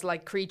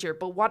Claus-like creature.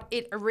 But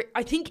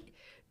I think,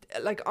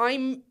 like,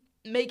 I'm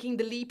making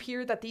the leap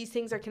here that these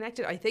things are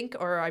connected, I think,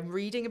 or I'm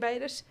reading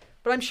about it.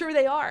 But I'm sure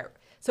they are.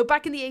 So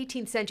back in the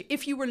 18th century,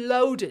 if you were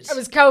loaded... It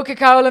was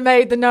Coca-Cola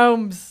made the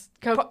gnomes.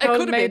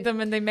 Coca-Cola made them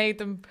and they made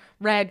them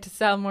red to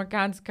sell more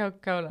cans of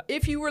Coca-Cola.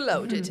 If you were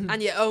loaded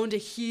and you owned a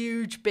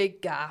huge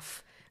big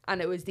gaff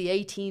and it was the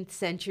 18th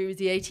century, it was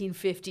the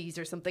 1850s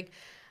or something,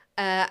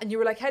 and you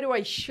were like, how do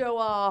I show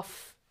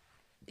off,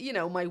 you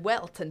know, my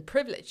wealth and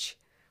privilege?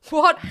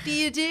 What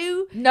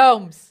do?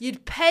 Gnomes.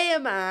 You'd pay a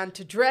man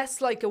to dress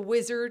like a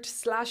wizard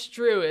 /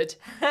 druid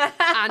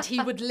and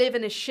he would live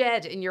in a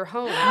shed in your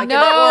home. Like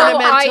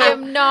I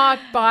am not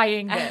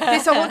buying this.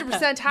 This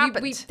 100%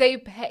 happened.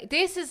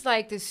 This is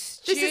like the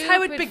stupid this is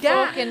how it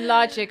began. Fucking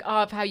logic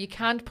of how you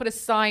can't put a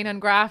sign on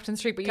Grafton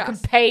Street, but you can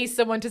pay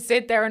someone to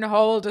sit there and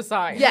hold a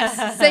sign.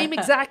 Yes, same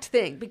exact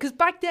thing. Because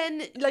back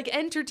then, like,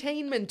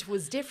 entertainment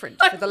was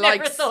different for the likes.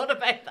 I've never thought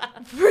about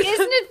that.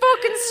 Isn't it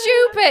fucking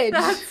stupid?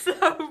 That's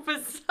so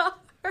bizarre.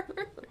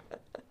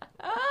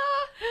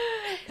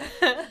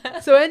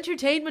 So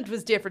entertainment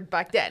was different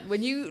back then.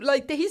 When you,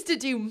 like, they used to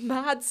do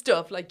mad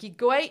stuff. Like, you'd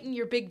go out in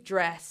your big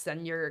dress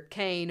and your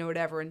cane or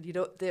whatever, and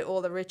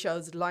all the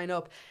richos would line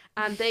up,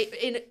 and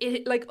they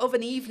in like of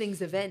an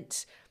evening's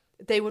event,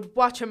 they would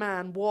watch a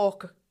man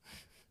walk.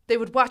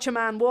 That's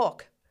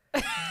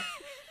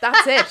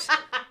it.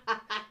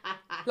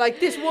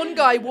 Like, this one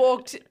guy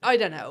walked, I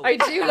don't know. I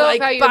do love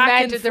how you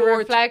meant the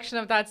reflection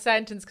of that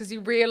sentence, because you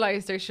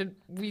realise there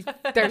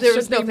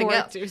was nothing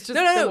else. It was just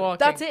no,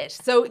 that's it.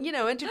 So, you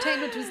know,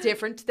 entertainment was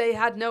different. They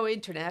had no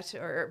internet,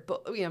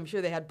 I'm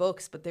sure they had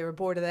books, but they were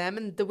bored of them.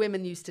 And the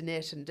women used to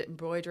knit and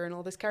embroider and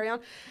all this carry on.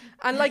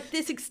 And like,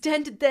 this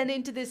extended then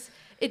into this.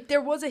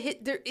 There was a hit.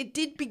 It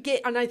did begin,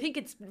 and I think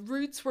its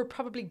roots were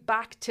probably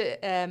back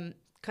to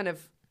kind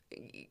of,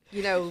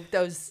 you know,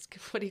 those,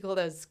 what do you call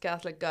those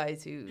Catholic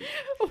guys who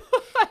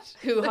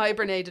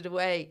hibernated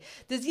away.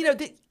 There's, you know,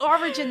 the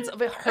origins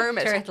of a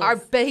hermit are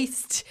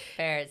based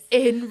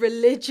in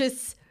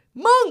religious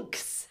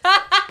monks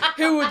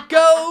who would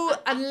go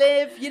and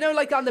live, you know,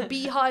 like on the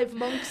beehive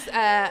monks,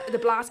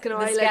 the Blaskin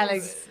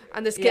Islands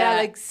and the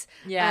Skelligs.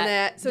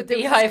 Yeah. And, so the there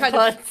beehive was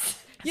kind huts.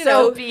 You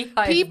know,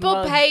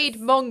 people paid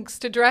monks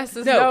to dress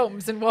as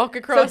gnomes and walk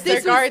across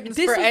their gardens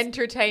for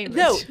entertainment.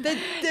 No,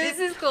 this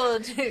is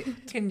called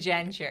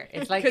conjecture.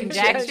 It's like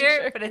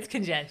conjecture, but it's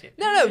conjecture.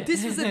 No,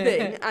 this was a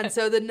thing, and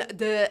so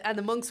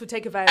the monks would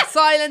take a vow of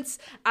silence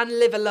and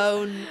live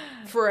alone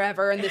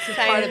forever, and this is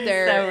part of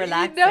their. So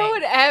relaxing. You know,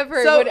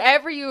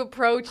 whenever you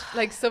approach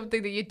like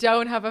something that you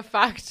don't have a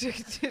fact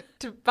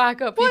to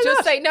back up, you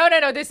just say no.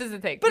 This is the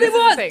thing. But it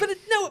was. But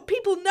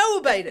people know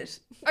about it.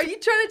 Are you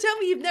trying to tell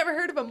me you've never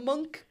heard of a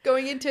monk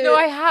going into... No,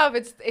 I have.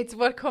 It's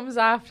what comes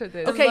after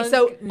this. Okay,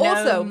 so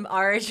also,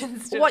 origin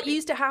story. What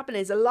used to happen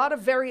is a lot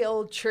of very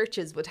old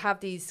churches would have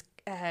these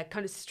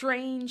kind of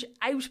strange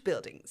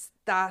outbuildings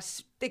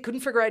that they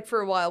couldn't figure out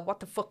for a while what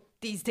the fuck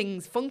these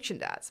things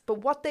functioned as. But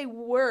what they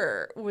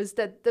were was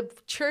that the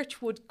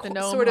church would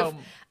sort of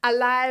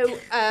allow,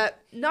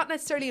 not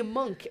necessarily a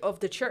monk of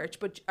the church,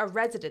 but a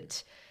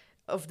resident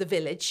of the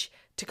village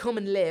to come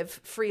and live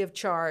free of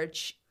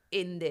charge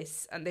in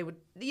this, and they would,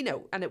 you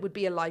know, and it would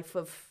be a life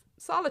of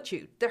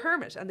solitude, the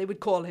hermit, and they would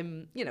call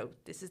him, you know,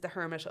 this is the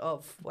hermit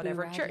of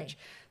whatever church.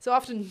 So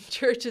often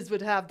churches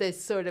would have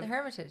this sort of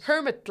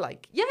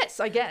hermit-like. Yes,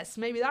 I guess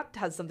maybe that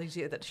has something to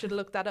do with it. Should have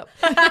looked that up.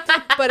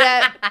 But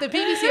the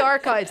BBC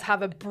archives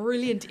have a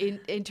brilliant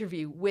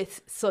interview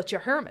with such a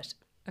hermit.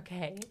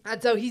 Okay.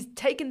 And so he's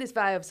taken this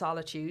vow of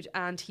solitude,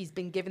 and he's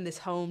been given this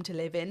home to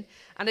live in,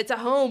 and it's a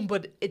home,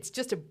 but it's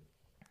just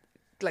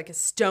like a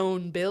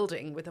stone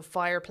building with a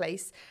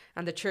fireplace,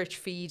 and the church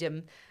feed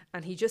him,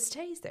 and he just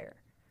stays there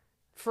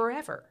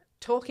forever,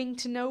 talking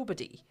to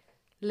nobody,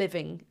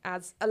 living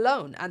as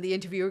alone. And the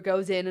interviewer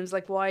goes in and is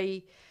like,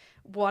 why,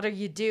 what are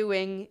you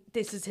doing?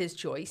 This is his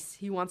choice.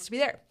 He wants to be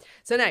there.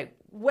 So now,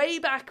 way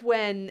back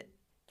when,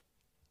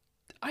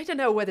 I don't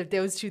know whether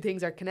those two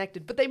things are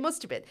connected, but they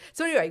must have been.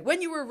 So anyway,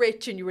 when you were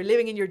rich and you were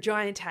living in your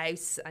giant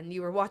house and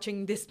you were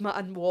watching this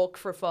man walk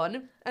for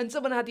fun, and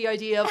someone had the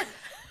idea of,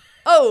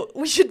 oh,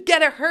 we should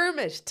get a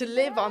hermit to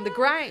live on the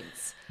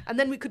grounds, and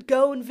then we could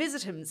go and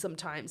visit him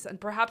sometimes, and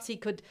perhaps he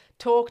could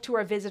talk to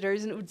our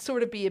visitors, and it would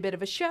sort of be a bit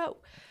of a show.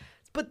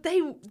 But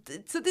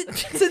so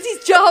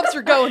these jobs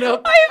were going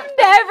up. I've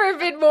never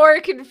been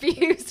more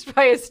confused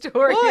by a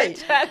story you're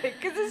telling,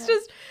 because it's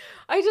just,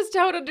 I just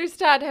don't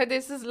understand how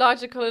this is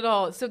logical at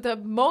all. So the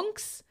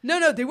monks...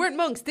 No, they weren't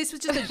monks. This was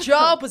just a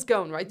job was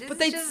going, right? But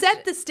they'd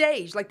set the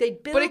stage, like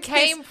they'd built. But it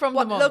came from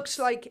what the monks. Looked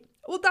like.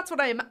 Well, that's what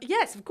I am.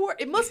 Yes, of course,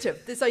 it must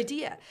have this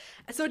idea.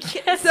 So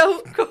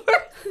of course.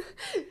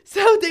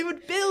 So they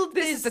would build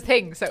this. This is the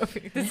thing,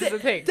 Sophie. This is the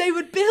thing. They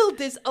would build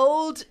this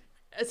old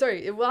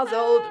sorry, it was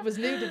old, it was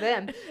new to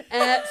them,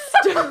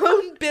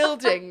 stone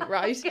building,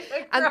 right?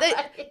 And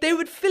they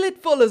would fill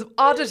it full of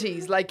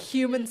oddities like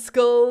human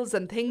skulls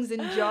and things in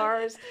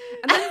jars.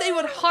 And then they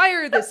would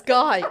hire this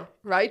guy,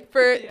 right?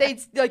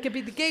 It'd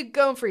be the gig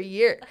going for a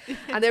year.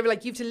 And they were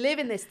like, you have to live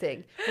in this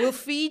thing. We'll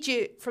feed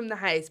you from the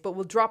house, but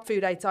we'll drop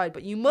food outside.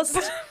 But you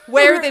must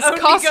wear this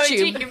costume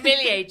going to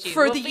humiliate you.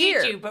 for we'll the feed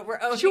year. You, but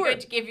we're only going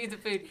to give you the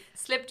food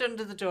slipped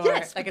under the door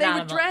like an animal.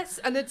 Would dress,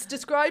 and it's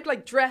described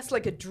like dress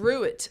like a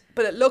druid,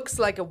 but it looks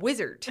like a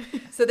wizard.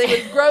 So they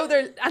would grow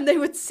and they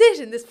would sit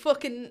in this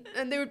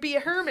and there would be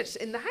a hermit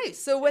in the house.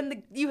 So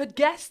when you had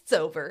guests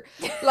over,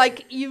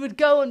 like you would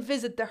go and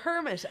visit the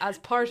hermit as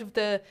part of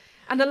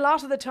and a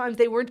lot of the times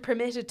they weren't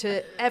permitted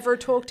to ever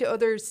talk to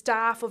other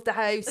staff of the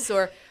house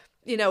or,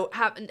 you know,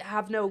 go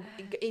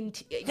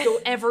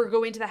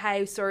into the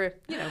house or,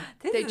 you know,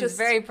 this is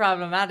very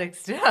problematic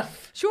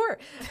stuff. Sure.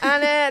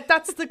 And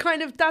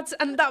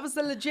that was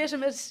the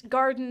legitimate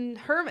garden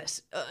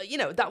hermit. You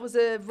know, that was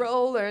a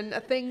role and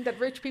a thing that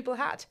rich people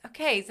had.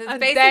 Okay, so it's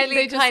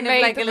basically kind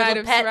of like a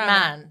little pet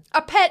man.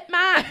 A pet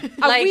man.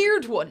 A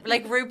weird one.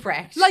 Like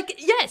Ruprecht. Like,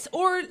 yes,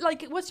 or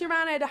like, what's your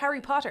man out of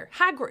Harry Potter?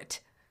 Hagrid.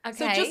 Okay.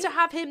 So just to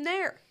have him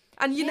there.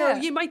 And, you know,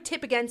 you might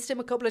tip against him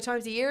a couple of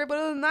times a year, but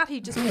other than that,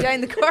 he'd just be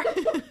down the court.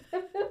 Do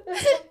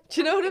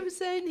you know what I'm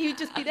saying? He'd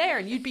just be there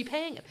and you'd be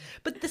paying him.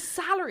 But the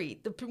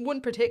salary, the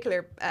one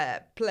particular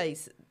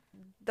place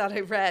that I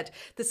read,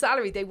 the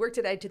salary, they worked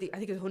it out to I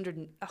think it was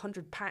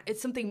 100 pounds.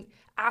 It's something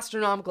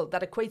astronomical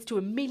that equates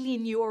to €1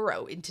 million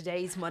in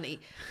today's money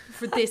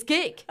for this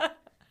gig.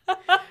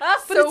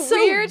 But so it's so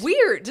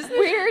weird.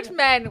 Weird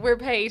men were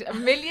paid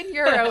 €1 million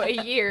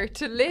a year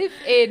to live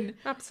in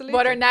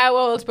what are now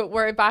old but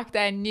were back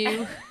then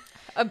new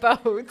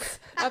abodes.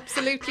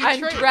 Absolutely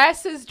and true.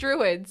 Dress as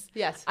druids.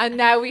 Yes. And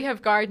now we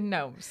have garden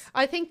gnomes.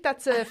 I think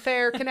that's a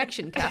fair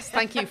connection, Cass.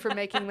 Thank you for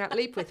making that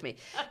leap with me.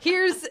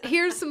 Here's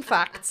some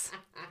facts.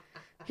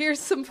 Here's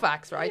some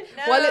facts, right?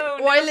 While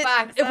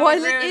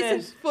it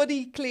isn't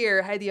fully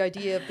clear how the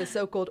idea of the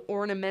so-called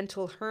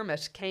ornamental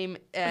hermit came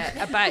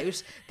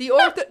about,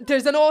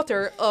 there's an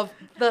author of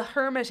The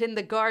Hermit in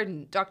the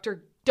Garden,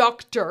 Dr.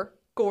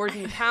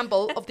 Gordon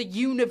Campbell of the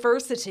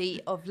University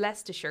of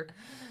Leicester,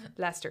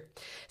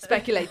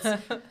 speculates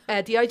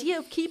the idea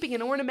of keeping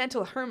an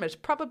ornamental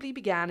hermit probably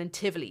began in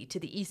Tivoli to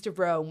the east of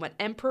Rome when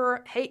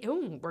Emperor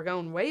we're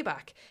going way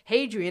back.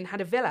 Hadrian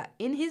had a villa.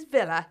 In his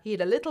villa, he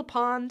had a little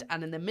pond,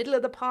 and in the middle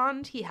of the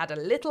pond, he had a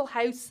little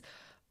house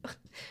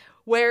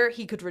where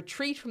he could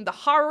retreat from the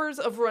horrors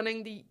of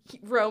running the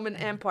Roman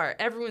Empire.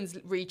 Everyone's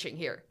reaching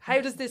here. How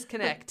does this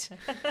connect?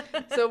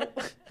 So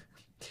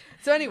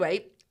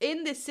anyway,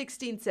 in the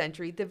 16th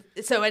century,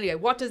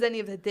 what does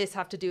any of this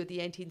have to do with the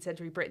 18th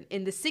century Britain?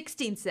 In the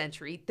 16th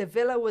century, the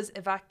villa was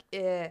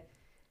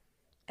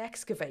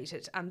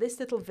excavated, and this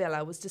little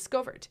villa was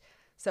discovered.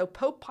 So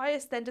Pope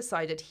Pius then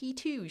decided he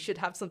too should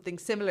have something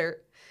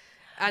similar,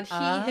 and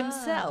he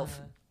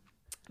himself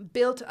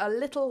built a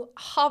little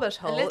hobbit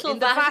hole in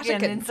the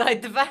Vatican.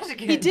 Inside the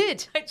Vatican. He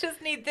did. I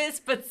just need this,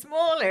 but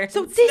smaller.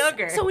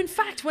 Snugger. So in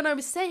fact, when I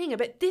was saying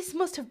about this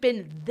was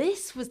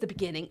the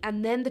beginning,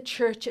 and then the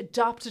church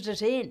adopted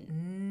it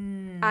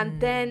in. And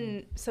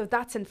then, so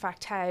that's in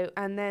fact how,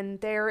 and then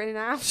therein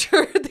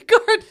after the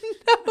garden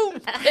gnome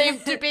came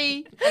to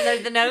be. And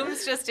are the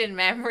gnomes just in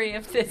memory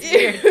of this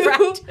weird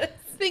practice?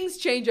 Things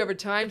change over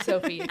time,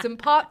 Sophie. It's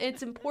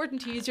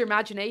important to use your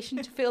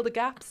imagination to fill the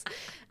gaps,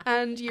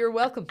 and you're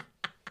welcome.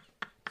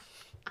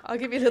 I'll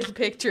give you a little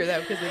picture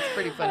though, because it's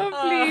pretty funny.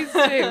 Oh, please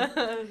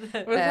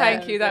do. Well,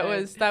 thank you. That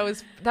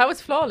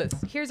was flawless.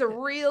 Here's a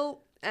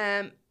real.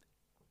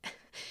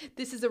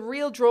 This is a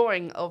real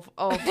drawing of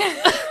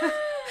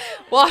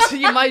what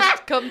you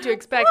might come to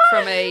expect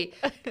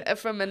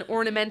from an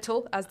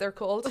ornamental, as they're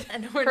called,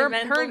 an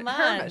ornamental man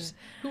hermit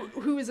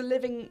who is a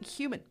living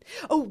human.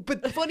 Oh,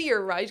 but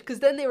funnier, right? Because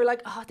then they were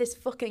like, "Oh, this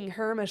fucking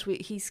hermit,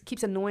 he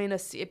keeps annoying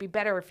us. It'd be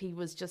better if he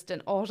was just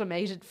an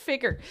automated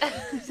figure."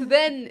 So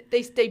then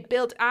they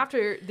built,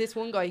 after this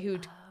one guy who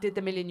did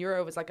the €1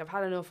 million was like, "I've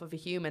had enough of a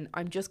human.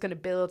 I'm just going to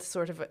build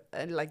sort of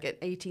like an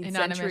 18th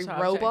century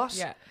robot."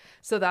 Yeah.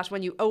 So that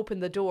when you open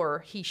the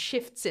door, he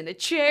shifts in a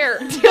chair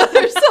to the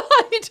other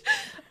side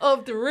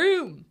of the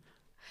room.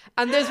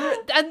 And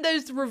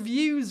there's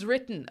reviews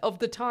written of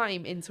the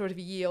time in sort of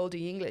ye olde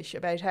English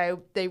about how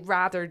they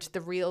rathered the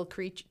real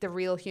creature, the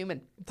real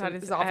human. That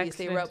is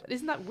obviously excellent. a robot.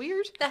 Isn't that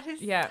weird? That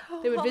is. Yeah.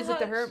 So They would visit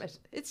the odd. hermit.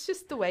 It's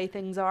just the way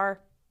things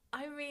are.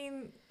 I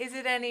mean, is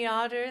it any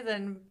odder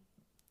than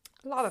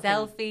A lot of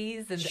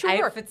selfies and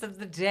Sure. outfits of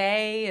the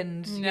day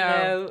and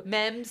No.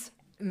 Memes.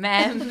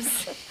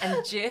 memes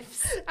and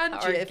gifs And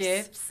or gifs.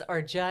 gifs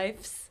or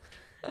jifs.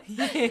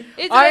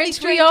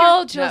 Aren't we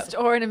all just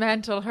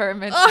ornamental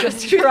hermits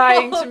just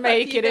trying to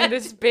make it in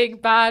this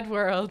big bad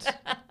world?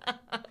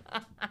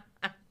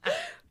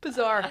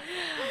 Bizarre.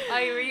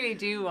 I really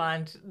do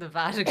want the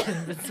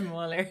Vatican but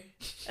smaller.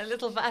 A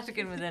little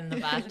Vatican within the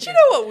Vatican. Do you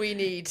know what we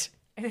need?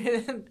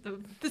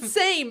 The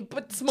same,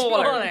 but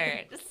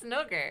smaller. Just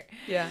snugger.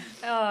 Yeah.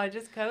 Oh,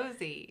 just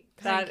cozy.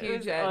 That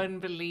was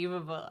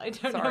unbelievable. I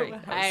don't know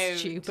how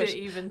to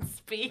even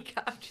speak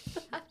after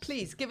that.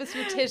 Please, give us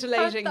your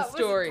titillating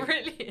story. That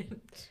was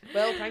brilliant.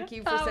 Well, thank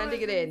you for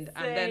sending it in. Insane.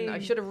 And then I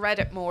should have read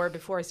it more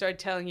before I started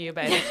telling you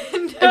about it.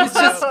 It was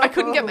just, I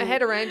couldn't get my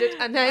head around it,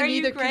 and now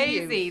neither could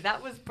you. Crazy?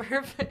 That was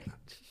perfect.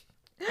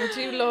 I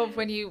do love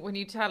when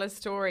you tell a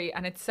story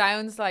and it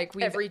sounds like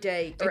we've every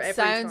day. It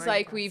sounds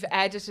like we've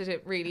edited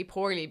it really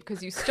poorly,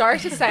 because you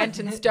start a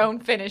sentence,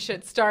 don't finish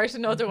it, start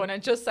another one.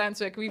 It just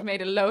sounds like we've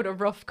made a load of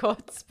rough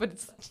cuts.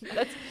 But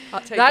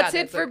that's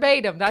it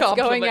verbatim. That's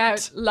compliment. Going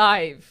out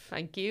live.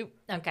 Thank you.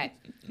 Okay,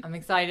 I'm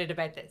excited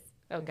about this.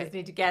 Okay, I just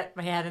need to get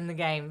my head in the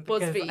game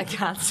because I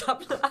can't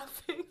stop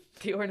laughing.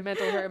 The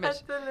ornamental hermit.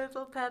 That's the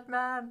little pet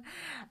man.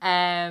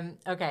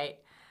 Okay,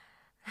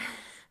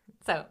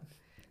 so.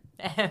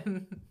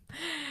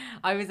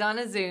 I was on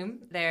a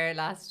Zoom there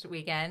last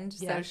weekend,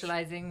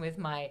 socializing with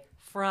my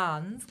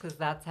friends, because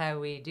that's how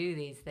we do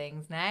these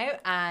things now.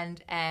 And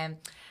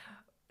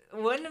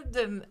one of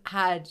them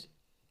had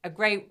a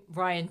great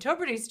Ryan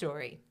Tubridy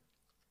story.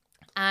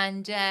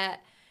 And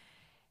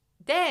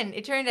then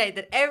it turned out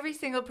that every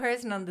single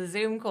person on the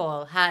Zoom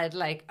call had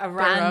like a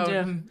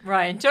random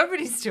Ryan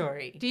Tubridy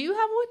story. Do you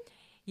have one?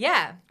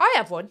 Yeah. I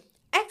have one.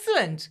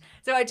 Excellent.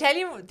 So I tell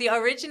you, the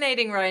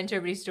originating Ryan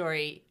Tubridy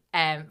story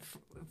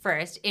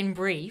first, in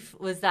brief,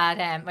 was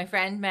that my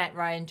friend met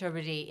Ryan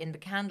Tubridy in the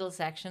candle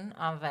section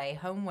of a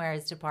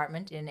homewares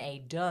department in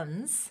a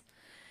Dunn's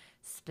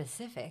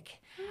specific.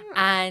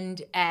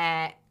 And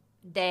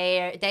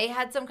they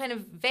had some kind of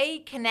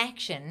vague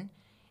connection.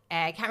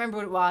 I can't remember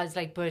what it was,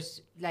 like, but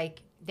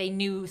like they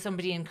knew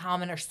somebody in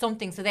common or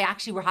something. So they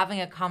actually were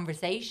having a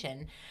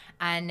conversation.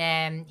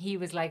 And he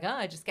was like,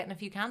 oh, just getting a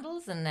few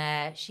candles.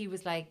 And she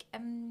was like,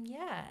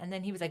 yeah. And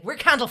then he was like, we're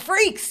candle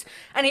freaks.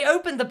 And he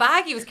opened the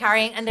bag he was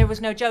carrying, and there was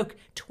no joke,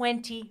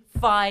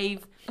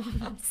 25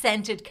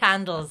 scented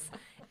candles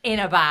in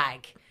a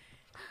bag.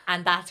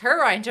 And that's her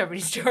Ryan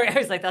Tubridy story. I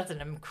was like, that's an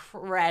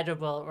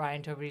incredible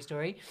Ryan Tubridy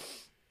story.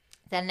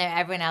 Then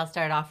everyone else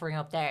started offering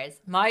up theirs.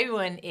 My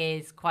one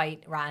is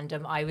quite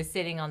random. I was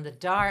sitting on the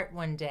Dart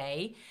one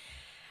day,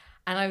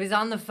 and I was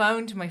on the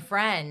phone to my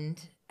friend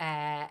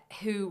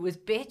who was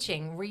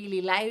bitching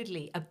really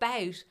loudly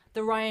about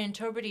the Ryan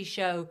Tubridy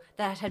show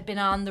that had been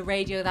on the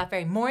radio that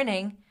very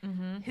morning.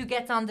 Who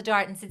gets on the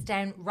Dart and sits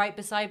down right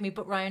beside me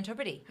but Ryan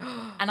Tubridy.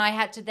 And I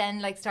had to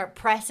then like start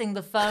pressing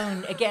the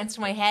phone against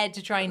my head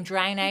to try and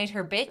drown out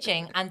her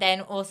bitching, and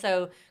then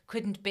also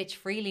couldn't bitch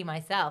freely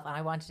myself, and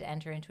I wanted to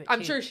enter into it I'm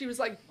too. sure she was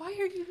like, why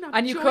are you not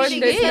and you couldn't,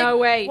 there's no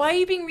way. Why are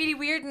you being really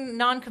weird and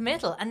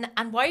non-committal? And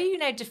why are you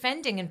now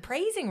defending and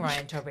praising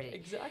Ryan Tubridy?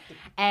 Exactly.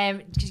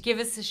 Could you give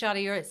us a shot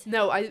of yours?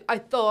 No, I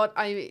thought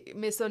I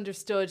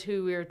misunderstood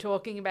who we were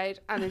talking about,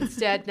 and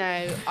instead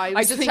now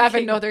I just have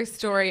another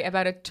story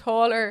about a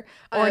taller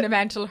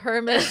ornamental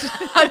hermit.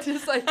 I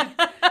just like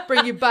to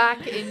bring you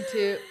back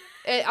into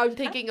I'm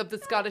thinking of the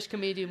Scottish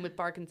comedian with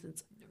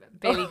Parkinson's,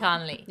 Billy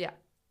Connolly. Yeah.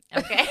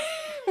 Okay.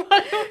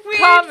 What a weird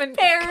common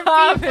pair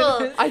of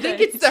people. I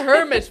think it's the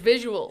hermit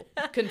visual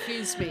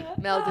confused me,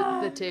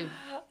 melded the two.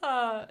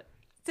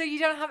 So you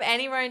don't have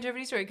any Ryan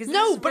Tubridy story? Because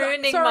no, this is but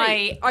ruining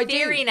my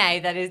theory now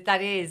that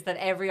is that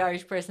every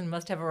Irish person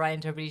must have a Ryan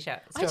Tubridy story.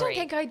 I don't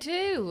think I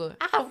do.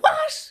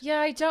 What? Yeah,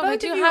 I don't. Both I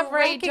do of you have are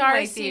Ray wrecking my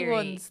Darcy theory.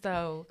 ones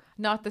though.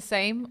 Not the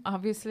same,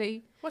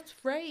 obviously. What's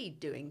Ray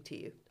doing to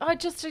you? I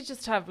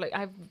just have like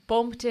I've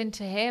bumped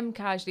into him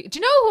casually. Do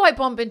you know who I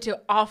bump into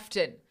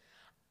often?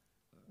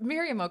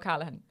 Miriam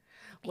O'Callaghan.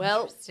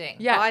 Well, interesting.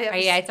 Yeah. Are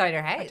you outside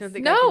her house? I don't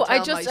think No, I I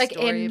can tell just my like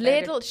story in about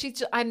little.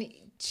 her.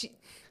 She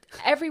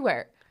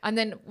everywhere. And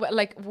then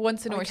like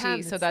once in I RT,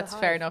 can, so it's that's the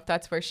fair hive. enough.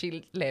 That's where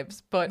she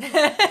lives. But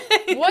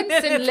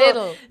once in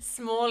little.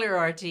 Smaller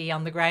RT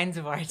on the grounds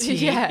of RT.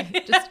 Yeah,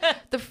 just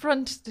the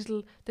front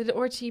little the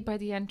RT by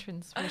the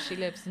entrance where she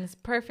lives, and it's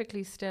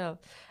perfectly still.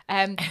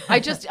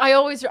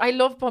 I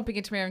love bumping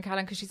into Miriam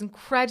Callan because she's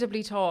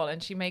incredibly tall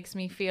and she makes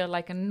me feel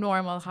like a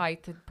normal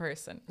height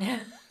person.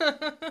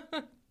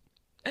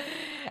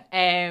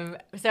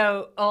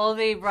 So all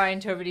the Ryan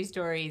Tubridy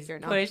stories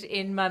put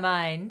in my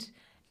mind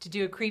to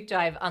do a creep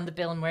dive on the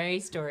Bill Murray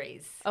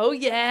stories. Oh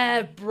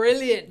yeah,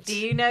 brilliant. Do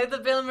you know the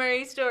Bill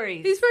Murray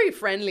stories? He's very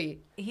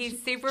friendly.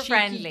 He's super Cheeky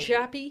friendly.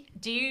 Chappy.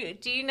 Do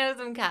you know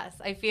them, Cass?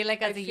 I feel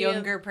like as a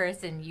younger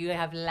person you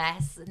have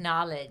less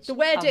knowledge. The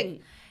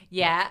wedding.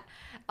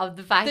 Of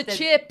the fact the that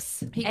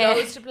chips. He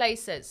goes to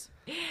places.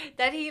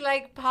 That he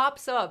like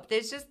pops up.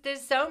 There's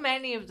so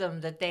many of them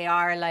that they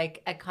are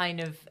like a kind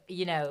of,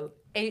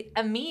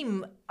 a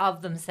meme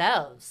of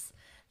themselves.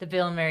 The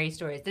Bill Murray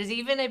stories. There's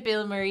even a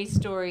Bill Murray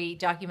story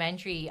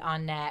documentary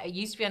on, it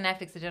used to be on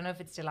Netflix. I don't know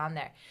if it's still on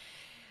there.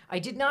 I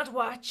did not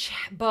watch,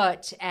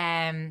 but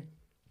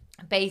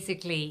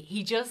basically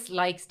he just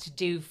likes to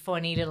do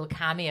funny little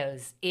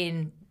cameos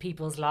in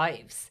people's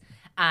lives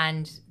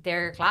and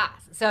their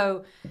class.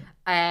 So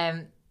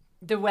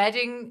the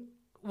wedding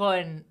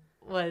one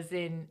was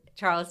in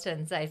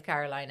Charleston, South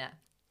Carolina.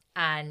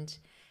 And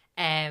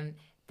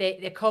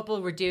the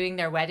couple were doing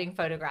their wedding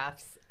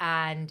photographs,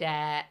 and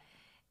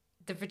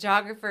the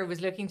photographer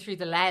was looking through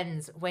the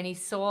lens when he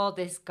saw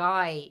this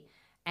guy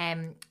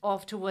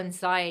off to one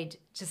side,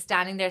 just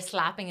standing there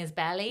slapping his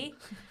belly,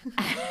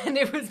 and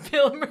it was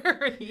Bill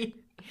Murray.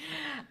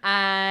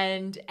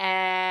 And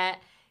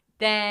then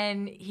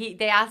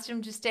they asked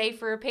him to stay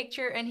for a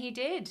picture, and he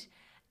did.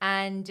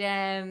 And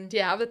do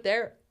you have it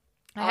there?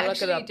 I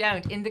actually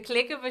don't. In the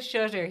click of a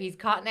shutter, he's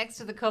caught next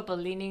to the couple,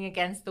 leaning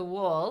against the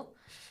wall,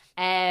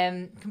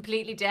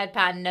 completely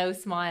deadpan, no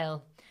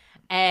smile.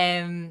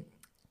 And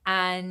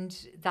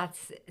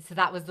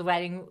that was the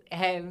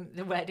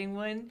wedding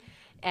one.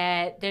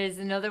 There's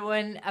another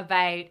one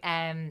about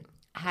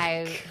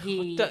how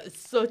he. That's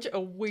such a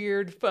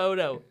weird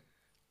photo.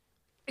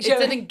 It's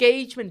an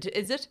engagement,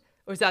 is it?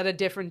 Or is that a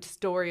different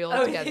story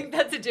altogether? I think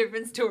that's a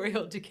different story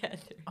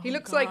altogether. He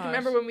looks like,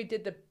 remember when we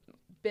did the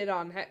bit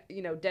on,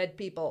 dead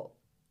people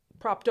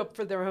propped up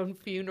for their own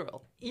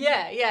funeral?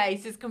 Yeah,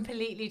 he's just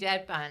completely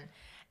deadpan.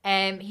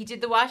 He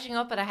did the washing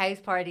up at a house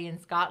party in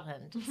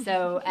Scotland.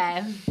 So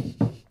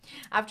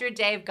after a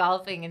day of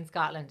golfing in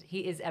Scotland,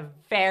 he is a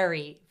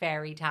very,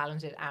 very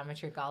talented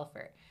amateur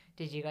golfer.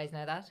 Did you guys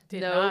know that?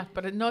 Did not,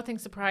 but nothing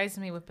surprised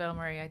me with Bill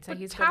Murray. I'd say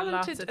he's got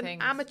lots of things.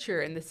 And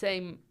amateur in the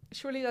same.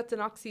 Surely that's an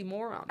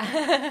oxymoron.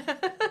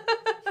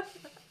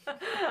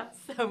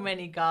 So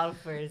many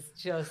golfers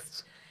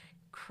just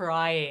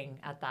crying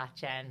at that,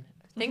 Jen.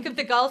 Think of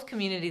the golf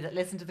community that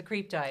listen to the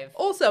Creep Dive.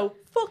 Also,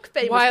 fuck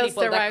famous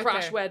people that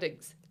crash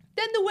weddings.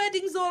 Then the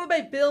wedding's all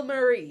about Bill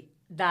Murray.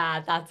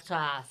 That's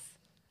class.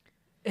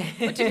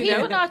 But do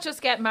people not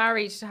just get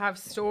married to have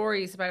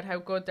stories about how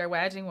good their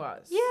wedding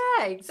was?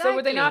 Yeah, exactly. So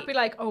would they not be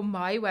like, oh,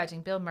 my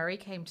wedding, Bill Murray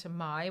came to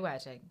my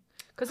wedding?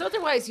 Because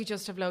otherwise you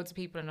just have loads of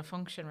people in a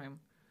function room.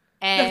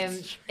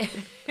 Not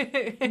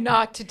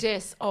to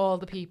diss all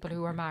the people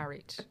who are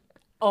married.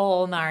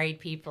 All married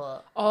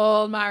people.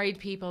 All married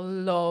people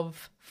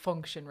love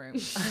function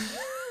rooms.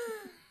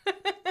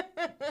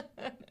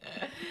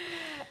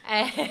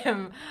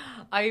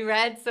 I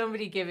read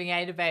somebody giving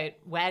out about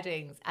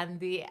weddings, and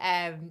the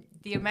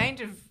amount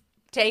of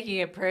taking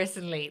it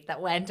personally that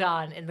went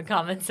on in the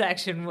comment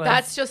section was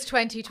that's just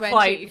 2020.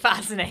 Quite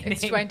fascinating.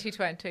 It's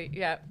 2020.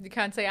 Yeah, you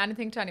can't say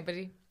anything to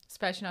anybody,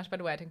 especially not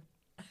about a wedding.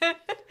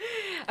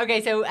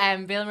 Okay, so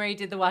Bill Murray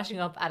did the washing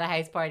up at a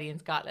house party in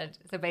Scotland.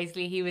 So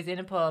basically, he was in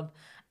a pub,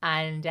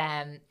 and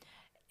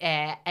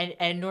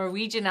a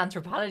Norwegian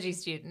anthropology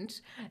student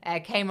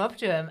came up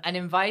to him and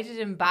invited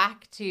him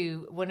back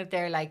to one of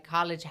their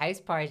college house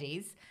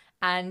parties,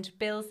 and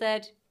Bill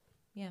said,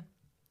 "Yeah,"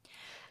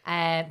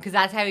 because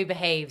that's how he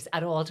behaves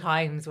at all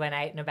times when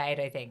out and about,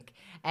 I think.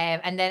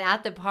 And then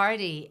at the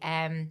party,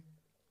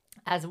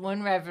 as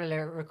one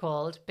reveller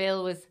recalled,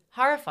 Bill was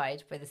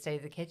horrified by the state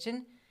of the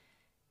kitchen.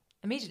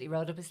 Immediately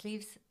rolled up his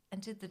sleeves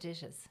and did the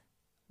dishes.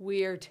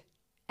 Weird.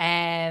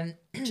 Do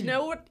you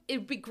know what?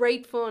 It'd be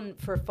great fun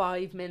for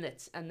 5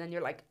 minutes, and then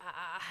you're like,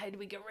 how do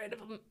we get rid of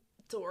him?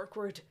 It's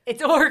awkward.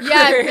 It's awkward.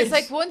 Yeah, it's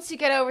like once you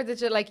get over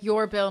the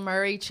your Bill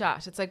Murray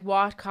chat, it's like,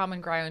 what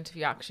common ground have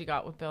you actually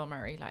got with Bill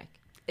Murray?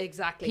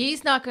 Exactly.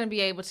 He's not going to be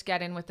able to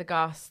get in with the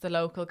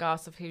local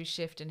goss of who's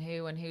shifting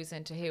who and who's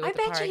into who. I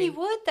bet you he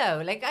would,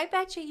 though. I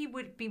bet you he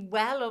would be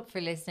well up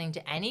for listening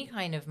to any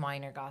kind of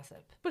minor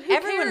gossip. But who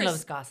everyone cares?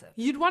 loves gossip.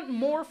 You'd want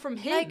more from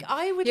him.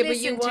 I would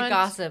listen to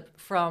gossip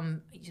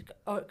from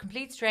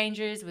complete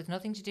strangers with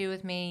nothing to do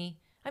with me.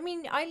 I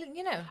mean, I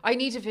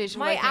need a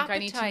visual. I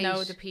need to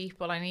know the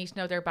people. I need to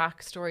know their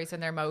backstories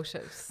and their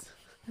motives.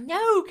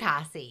 No,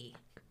 Cassie.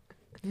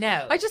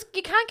 No.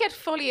 You can't get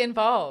fully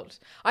involved.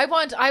 I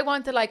want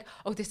the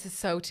this is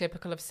so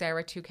typical of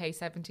Sarah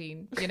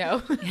 2K17,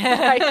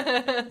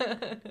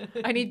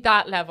 I need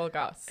that level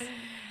goss.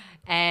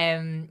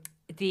 That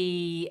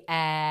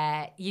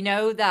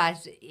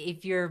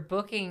if you're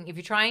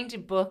trying to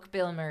book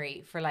Bill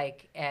Murray for an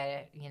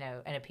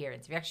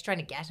appearance, if you're actually trying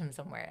to get him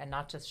somewhere and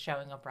not just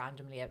showing up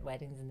randomly at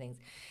weddings and things,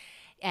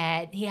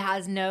 he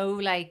has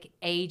no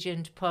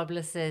agent,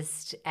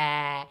 publicist,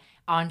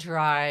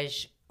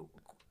 entourage,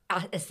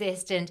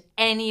 assistant,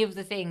 any of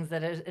the things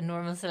that a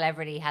normal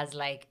celebrity has,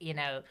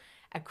 a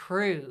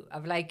crew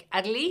of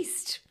at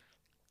least,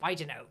 I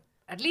don't know,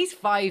 at least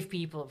 5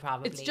 people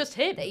probably. It's just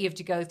him that you have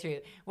to go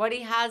through. What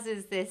he has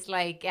is this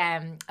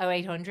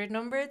 0800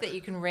 number that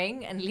you can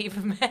ring and leave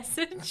a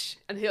message,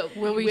 and he'll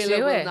will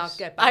it? Not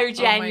get back. I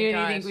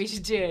genuinely think we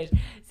should do it.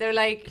 So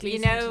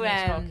please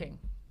talking.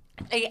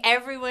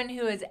 Everyone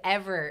who has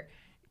ever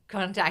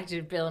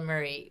contacted Bill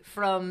Murray,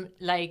 from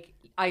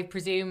I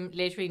presume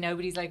literally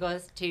nobody's like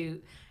us,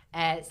 to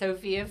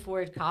Sophia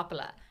Ford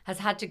Coppola, has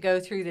had to go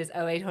through this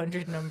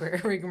 0800 number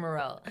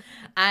rigmarole.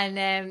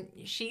 And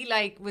she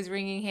was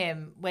ringing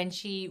him when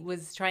she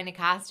was trying to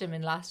cast him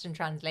in Lost in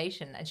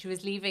Translation, and she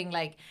was leaving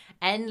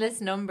endless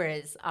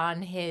numbers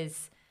on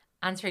his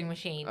answering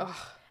machine. Ugh.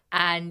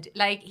 And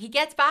he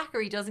gets back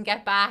or he doesn't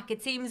get back.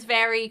 It seems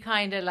very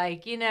kind of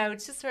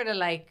it's just sort of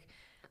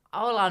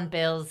all on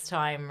Bill's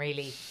time,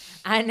 really.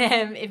 And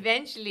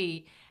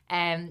eventually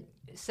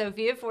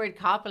Sophia Ford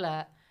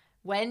Coppola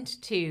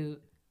went to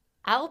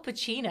Al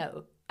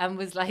Pacino and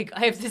was like,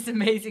 I have this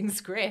amazing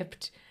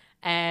script.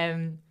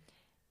 I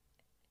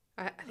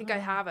think I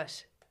have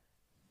it.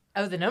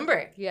 Oh, the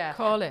number? Yeah.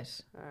 Call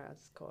it. All right,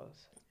 let's call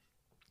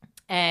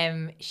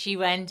it. She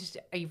went,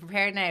 are you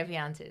prepared now if he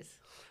answers?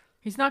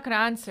 He's not going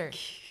to answer.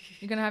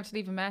 You're going to have to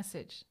leave a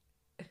message.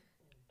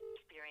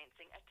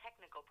 Experiencing a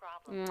technical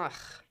problem. Try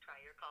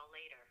your call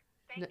later.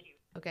 Thank you.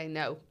 Okay,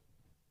 no.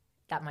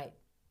 That might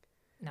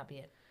not be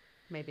it.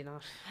 Maybe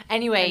not.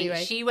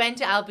 Anyway, she went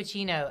to Al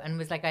Pacino and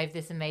was like, I have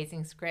this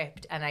amazing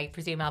script. And I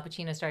presume Al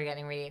Pacino started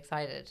getting really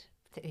excited,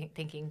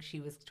 thinking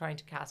she was trying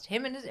to cast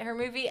him in her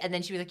movie. And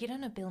then she was like, you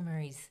don't know Bill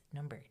Murray's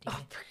number, do you?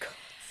 Oh, for God's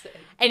sake.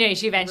 Anyway,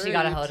 she eventually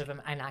got a hold of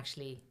him and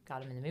actually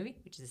got him in the movie,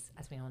 which is,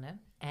 as we all know.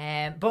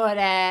 Let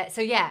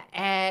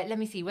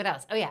me see, what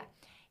else? Oh, yeah.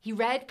 He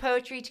read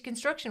poetry to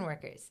construction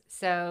workers.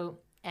 So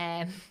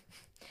it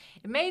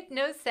made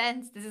no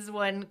sense. This is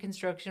one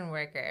construction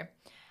worker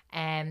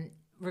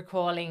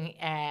recalling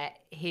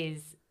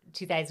his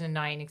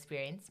 2009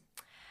 experience.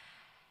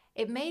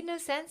 It made no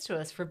sense to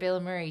us for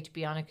Bill Murray to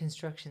be on a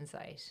construction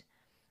site.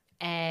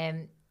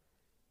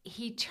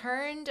 He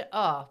turned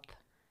up,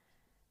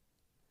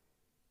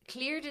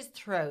 cleared his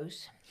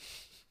throat,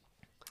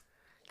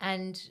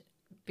 and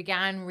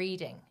began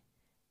reading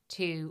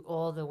to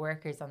all the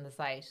workers on the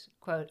site.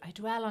 Quote, I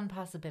dwell on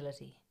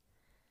possibility.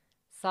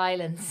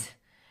 Silence.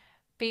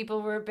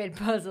 People were a bit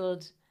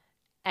puzzled.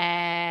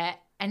 And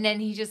then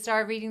he just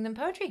started reading them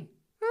poetry.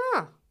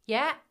 Huh.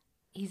 Yeah.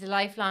 He's a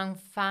lifelong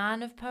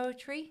fan of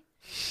poetry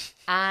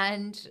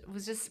and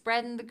was just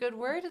spreading the good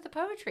word of the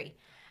poetry.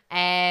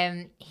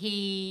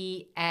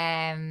 He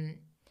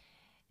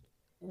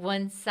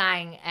once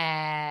sang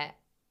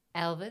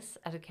Elvis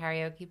at a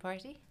karaoke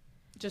party.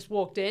 Just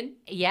walked in?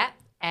 Yeah.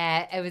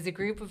 It was a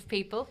group of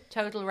people,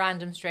 total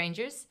random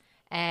strangers,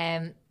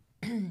 who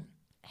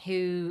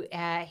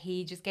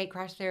he just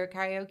gatecrashed their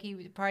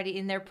karaoke party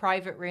in their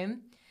private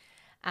room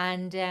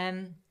and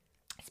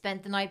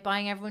spent the night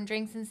buying everyone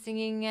drinks and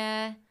singing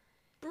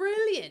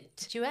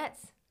brilliant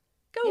duets.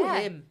 Go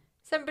him.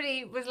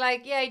 Somebody was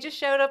like, yeah, he just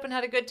showed up and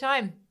had a good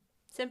time.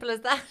 Simple as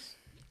that.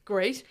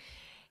 Great.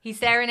 He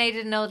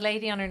serenaded an old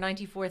lady on her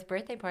 94th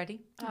birthday party.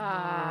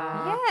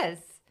 Yes.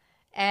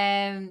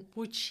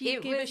 Would she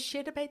give a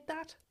shit about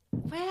that?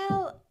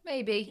 Well,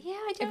 maybe. Yeah,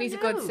 I don't know. If he's a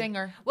good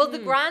singer. Well, the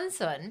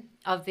grandson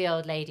of the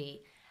old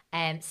lady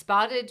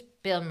spotted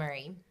Bill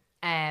Murray.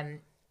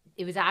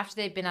 It was after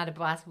they'd been at a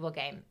basketball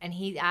game, and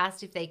he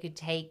asked if they could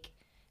take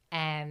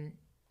a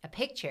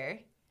picture.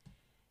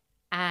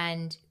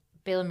 And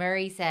Bill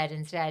Murray said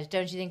instead,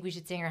 don't you think we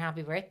should sing her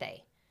happy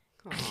birthday?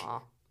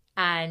 Aww.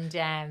 And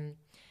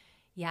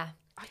yeah.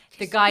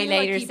 The guy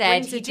later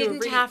said he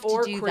didn't have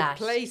to do that.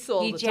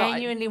 He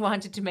genuinely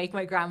wanted to make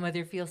my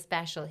grandmother feel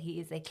special. He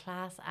is a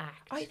class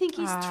act. I think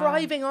he's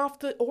thriving off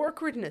the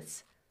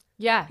awkwardness.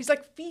 Yeah. He's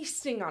like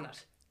feasting on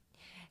it.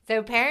 So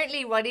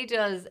apparently what he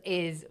does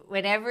is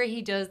whenever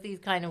he does these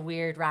kind of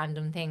weird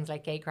random things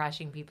like gate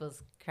crashing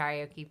people's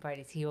karaoke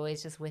parties, he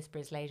always just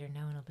whispers later,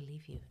 no one will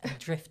believe you, and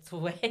drifts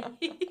away.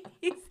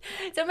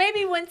 So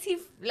maybe once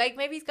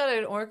maybe he's got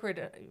an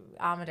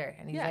awkward-ometer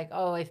and he's like,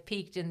 oh, I've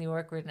peaked in the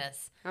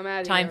awkwardness. I'm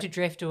out of Time here. to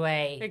drift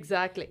away.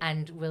 Exactly.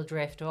 And we'll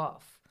drift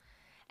off.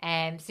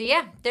 So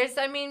yeah, there's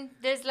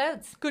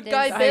loads. Good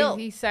guy, Bill.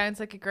 He sounds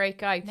like a great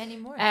guy. Many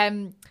more.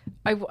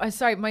 I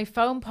sorry, my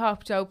phone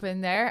popped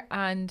open there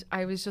and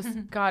I was just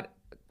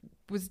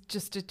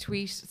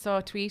saw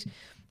a tweet,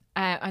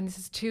 and this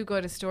is too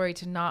good a story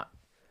to not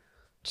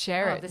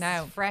share it this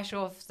now. Is fresh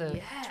off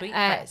the tweet.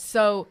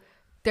 So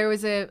there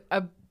was a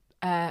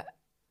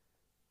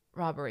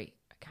robbery.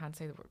 I can't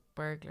say the word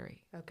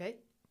burglary. Okay.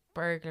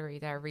 Burglary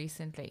there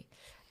recently,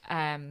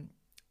 in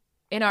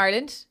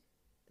Ireland,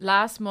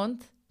 last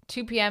month.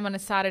 2 p.m. on a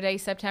Saturday,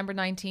 September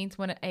 19th,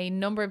 when a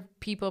number of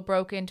people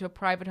broke into a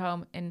private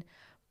home in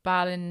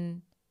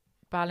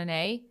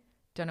Ballina.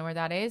 Don't know where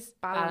that is.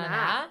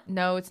 Ballina?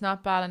 No, it's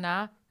not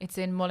Ballina. It's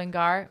in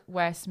Mullingar,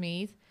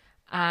 Westmeath.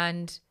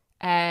 And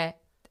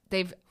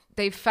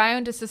they've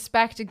found a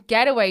suspected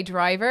getaway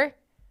driver.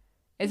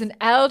 Is an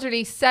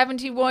elderly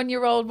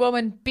 71-year-old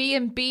woman,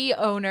 B&B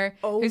owner,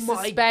 who's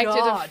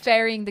suspected of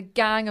ferrying the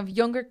gang of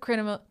younger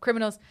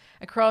criminals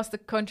across the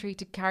country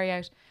to carry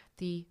out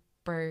the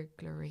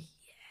burglary.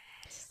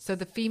 Yes. So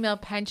the female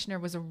pensioner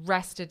was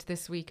arrested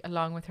this week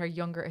along with her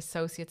younger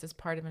associates as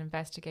part of an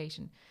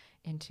investigation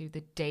into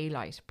the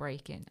daylight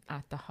break-in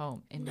at the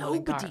home in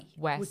Mullingar,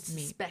 Westmeath. Would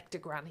suspect a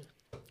granny.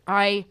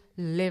 I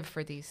live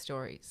for these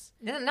stories.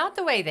 Not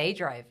the way they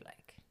drive,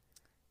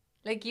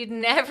 like you'd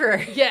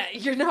never. Yeah,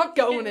 you're not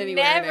going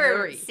anywhere. Never in a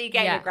hurry. seek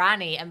out your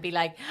granny and be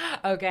like,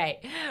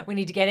 okay, we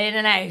need to get in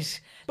and out.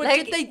 But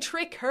did they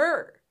trick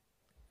her?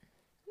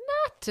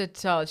 Not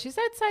at all. She's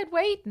outside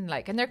waiting,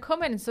 and they're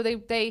coming. So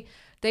they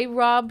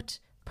robbed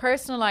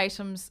personal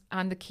items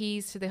and the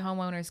keys to the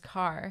homeowner's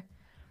car,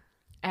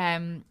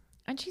 and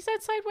she's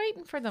outside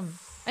waiting for them.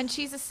 And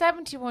she's a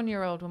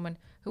 71-year-old woman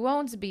who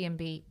owns a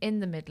B&B in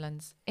the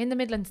Midlands, in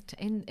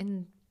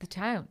the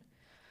town.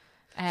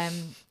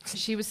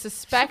 She was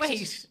suspected.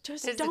 Wait,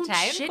 just don't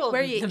shit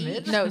where you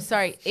eat. No,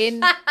 sorry.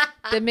 In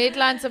the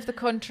Midlands of the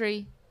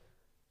country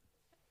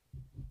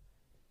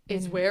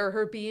is where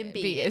her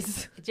B&B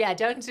is. Yeah,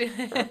 don't do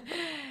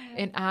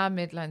in a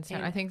Midlands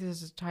town. I think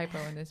there's a typo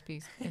in this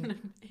piece.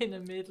 In a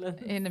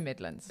Midlands. In the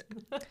Midlands.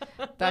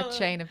 That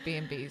chain of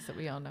B&Bs that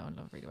we all know and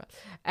love really well.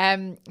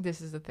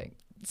 This is the thing.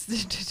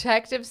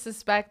 Detectives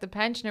suspect the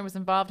pensioner was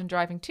involved in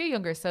driving 2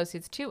 younger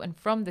associates to and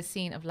from the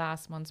scene of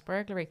last month's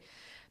burglary.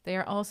 They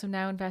are also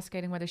now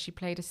investigating whether she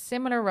played a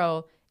similar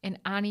role in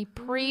any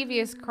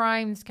previous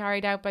crimes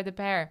carried out by the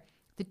pair.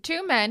 The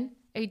 2 men,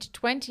 aged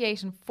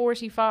 28 and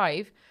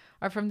 45,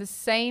 are from the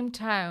same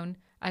town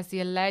as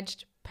the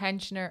alleged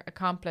pensioner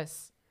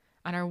accomplice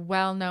and are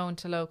well known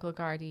to local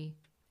Gardaí.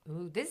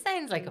 Ooh, this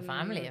sounds like a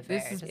family affair.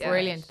 This is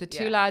brilliant. The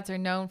 2 lads are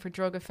known for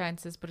drug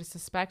offences, but it's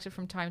suspected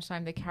from time to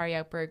time they carry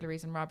out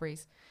burglaries and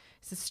robberies.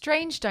 It's a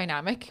strange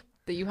dynamic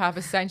that you have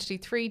essentially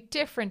 3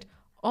 different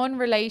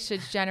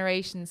unrelated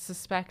generations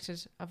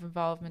suspected of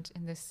involvement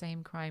in this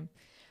same crime.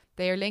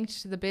 They are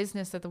linked to the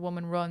business that the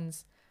woman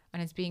runs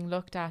and is being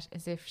looked at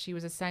as if she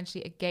was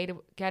essentially a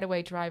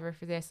getaway driver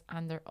for this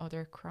and their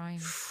other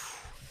crimes.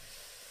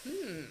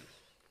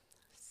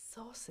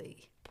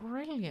 Saucy.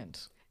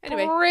 Brilliant.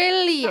 Anyway,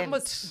 brilliant. That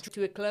must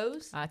to a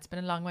close. It's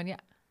been a long one,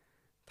 yeah.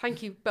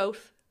 Thank you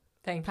both.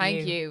 Thank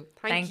you.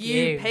 Thank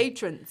you,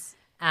 patrons.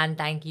 And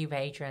thank you,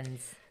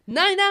 patrons.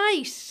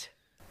 Night.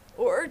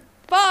 Or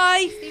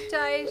bye. Sleep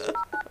tight.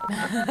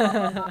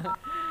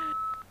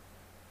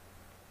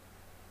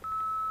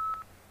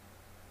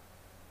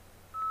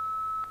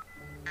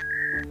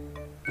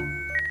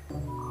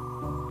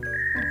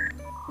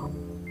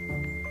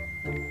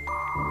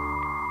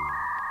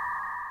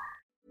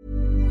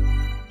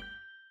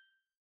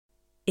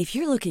 If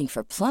you're looking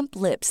for plump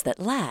lips that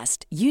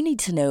last, you need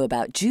to know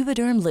about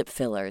Juvederm lip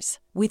fillers.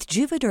 With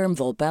Juvederm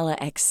Volbella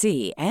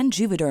XC and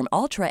Juvederm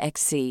Ultra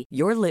XC,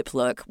 your lip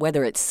look,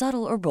 whether it's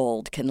subtle or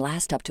bold, can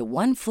last up to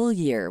 1 full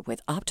year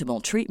with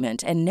optimal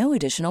treatment and no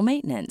additional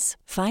maintenance.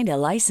 Find a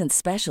licensed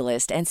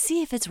specialist and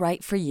see if it's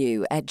right for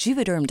you at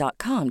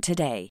Juvederm.com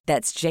today.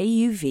 That's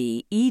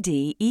JUVEDERM.com.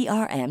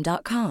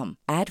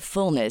 Add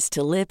fullness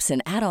to lips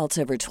in adults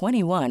over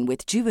 21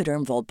 with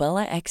Juvederm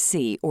Volbella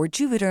XC or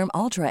Juvederm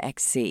Ultra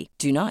XC.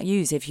 Do not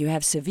use if you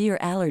have severe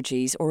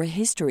allergies or a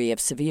history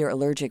of severe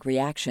allergic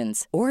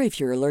reactions, or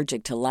if you're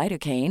allergic to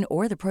lidocaine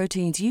or the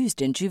proteins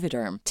used in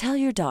Juvederm. Tell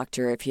your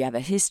doctor if you have a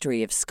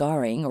history of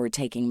scarring or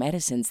taking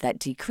medicines that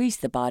decrease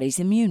the body's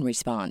immune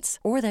response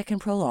or that can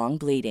prolong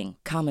bleeding.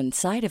 Common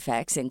side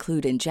effects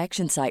include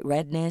injection site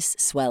redness,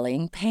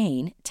 swelling,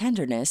 pain,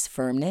 tenderness,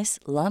 firmness,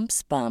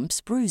 lumps, bumps,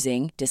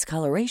 bruising,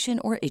 discoloration,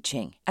 or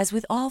itching. As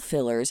with all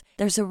fillers,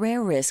 there's a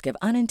rare risk of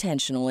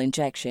unintentional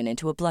injection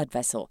into a blood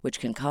vessel, which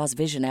can cause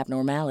vision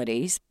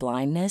abnormalities,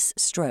 blindness,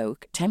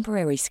 stroke,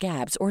 temporary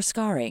scabs, or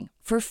scarring.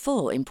 For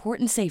full,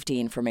 important safety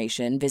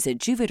information, visit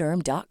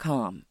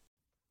Juvederm.com.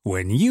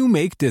 When you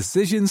make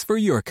decisions for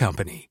your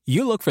company,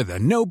 you look for the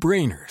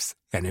no-brainers.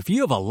 And if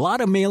you have a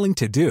lot of mailing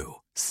to do,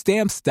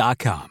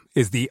 Stamps.com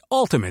is the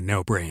ultimate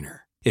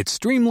no-brainer. It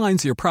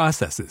streamlines your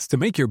processes to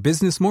make your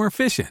business more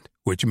efficient,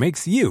 which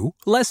makes you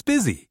less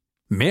busy.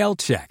 Mail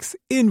checks,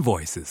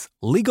 invoices,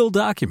 legal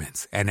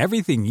documents, and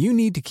everything you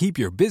need to keep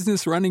your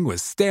business running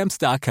with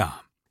Stamps.com.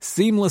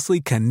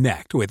 Seamlessly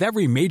connect with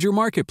every major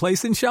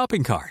marketplace and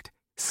shopping cart.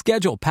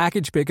 Schedule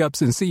package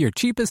pickups and see your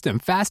cheapest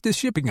and fastest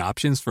shipping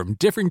options from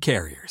different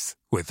carriers.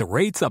 With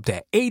rates up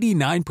to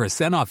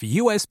 89% off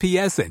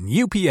USPS and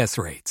UPS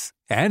rates.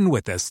 And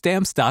with the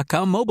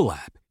Stamps.com mobile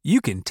app,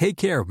 you can take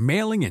care of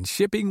mailing and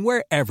shipping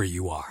wherever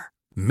you are.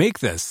 Make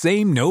the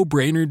same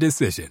no-brainer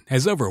decision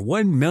as over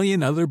 1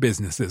 million other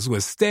businesses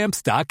with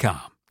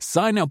Stamps.com.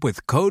 Sign up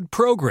with code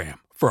PROGRAM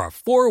for a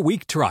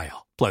 4-week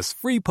trial, plus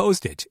free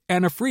postage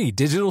and a free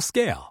digital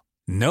scale.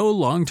 No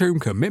long-term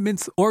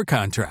commitments or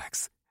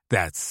contracts.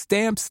 That's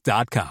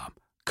Stamps.com.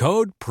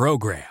 Code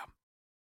PROGRAM.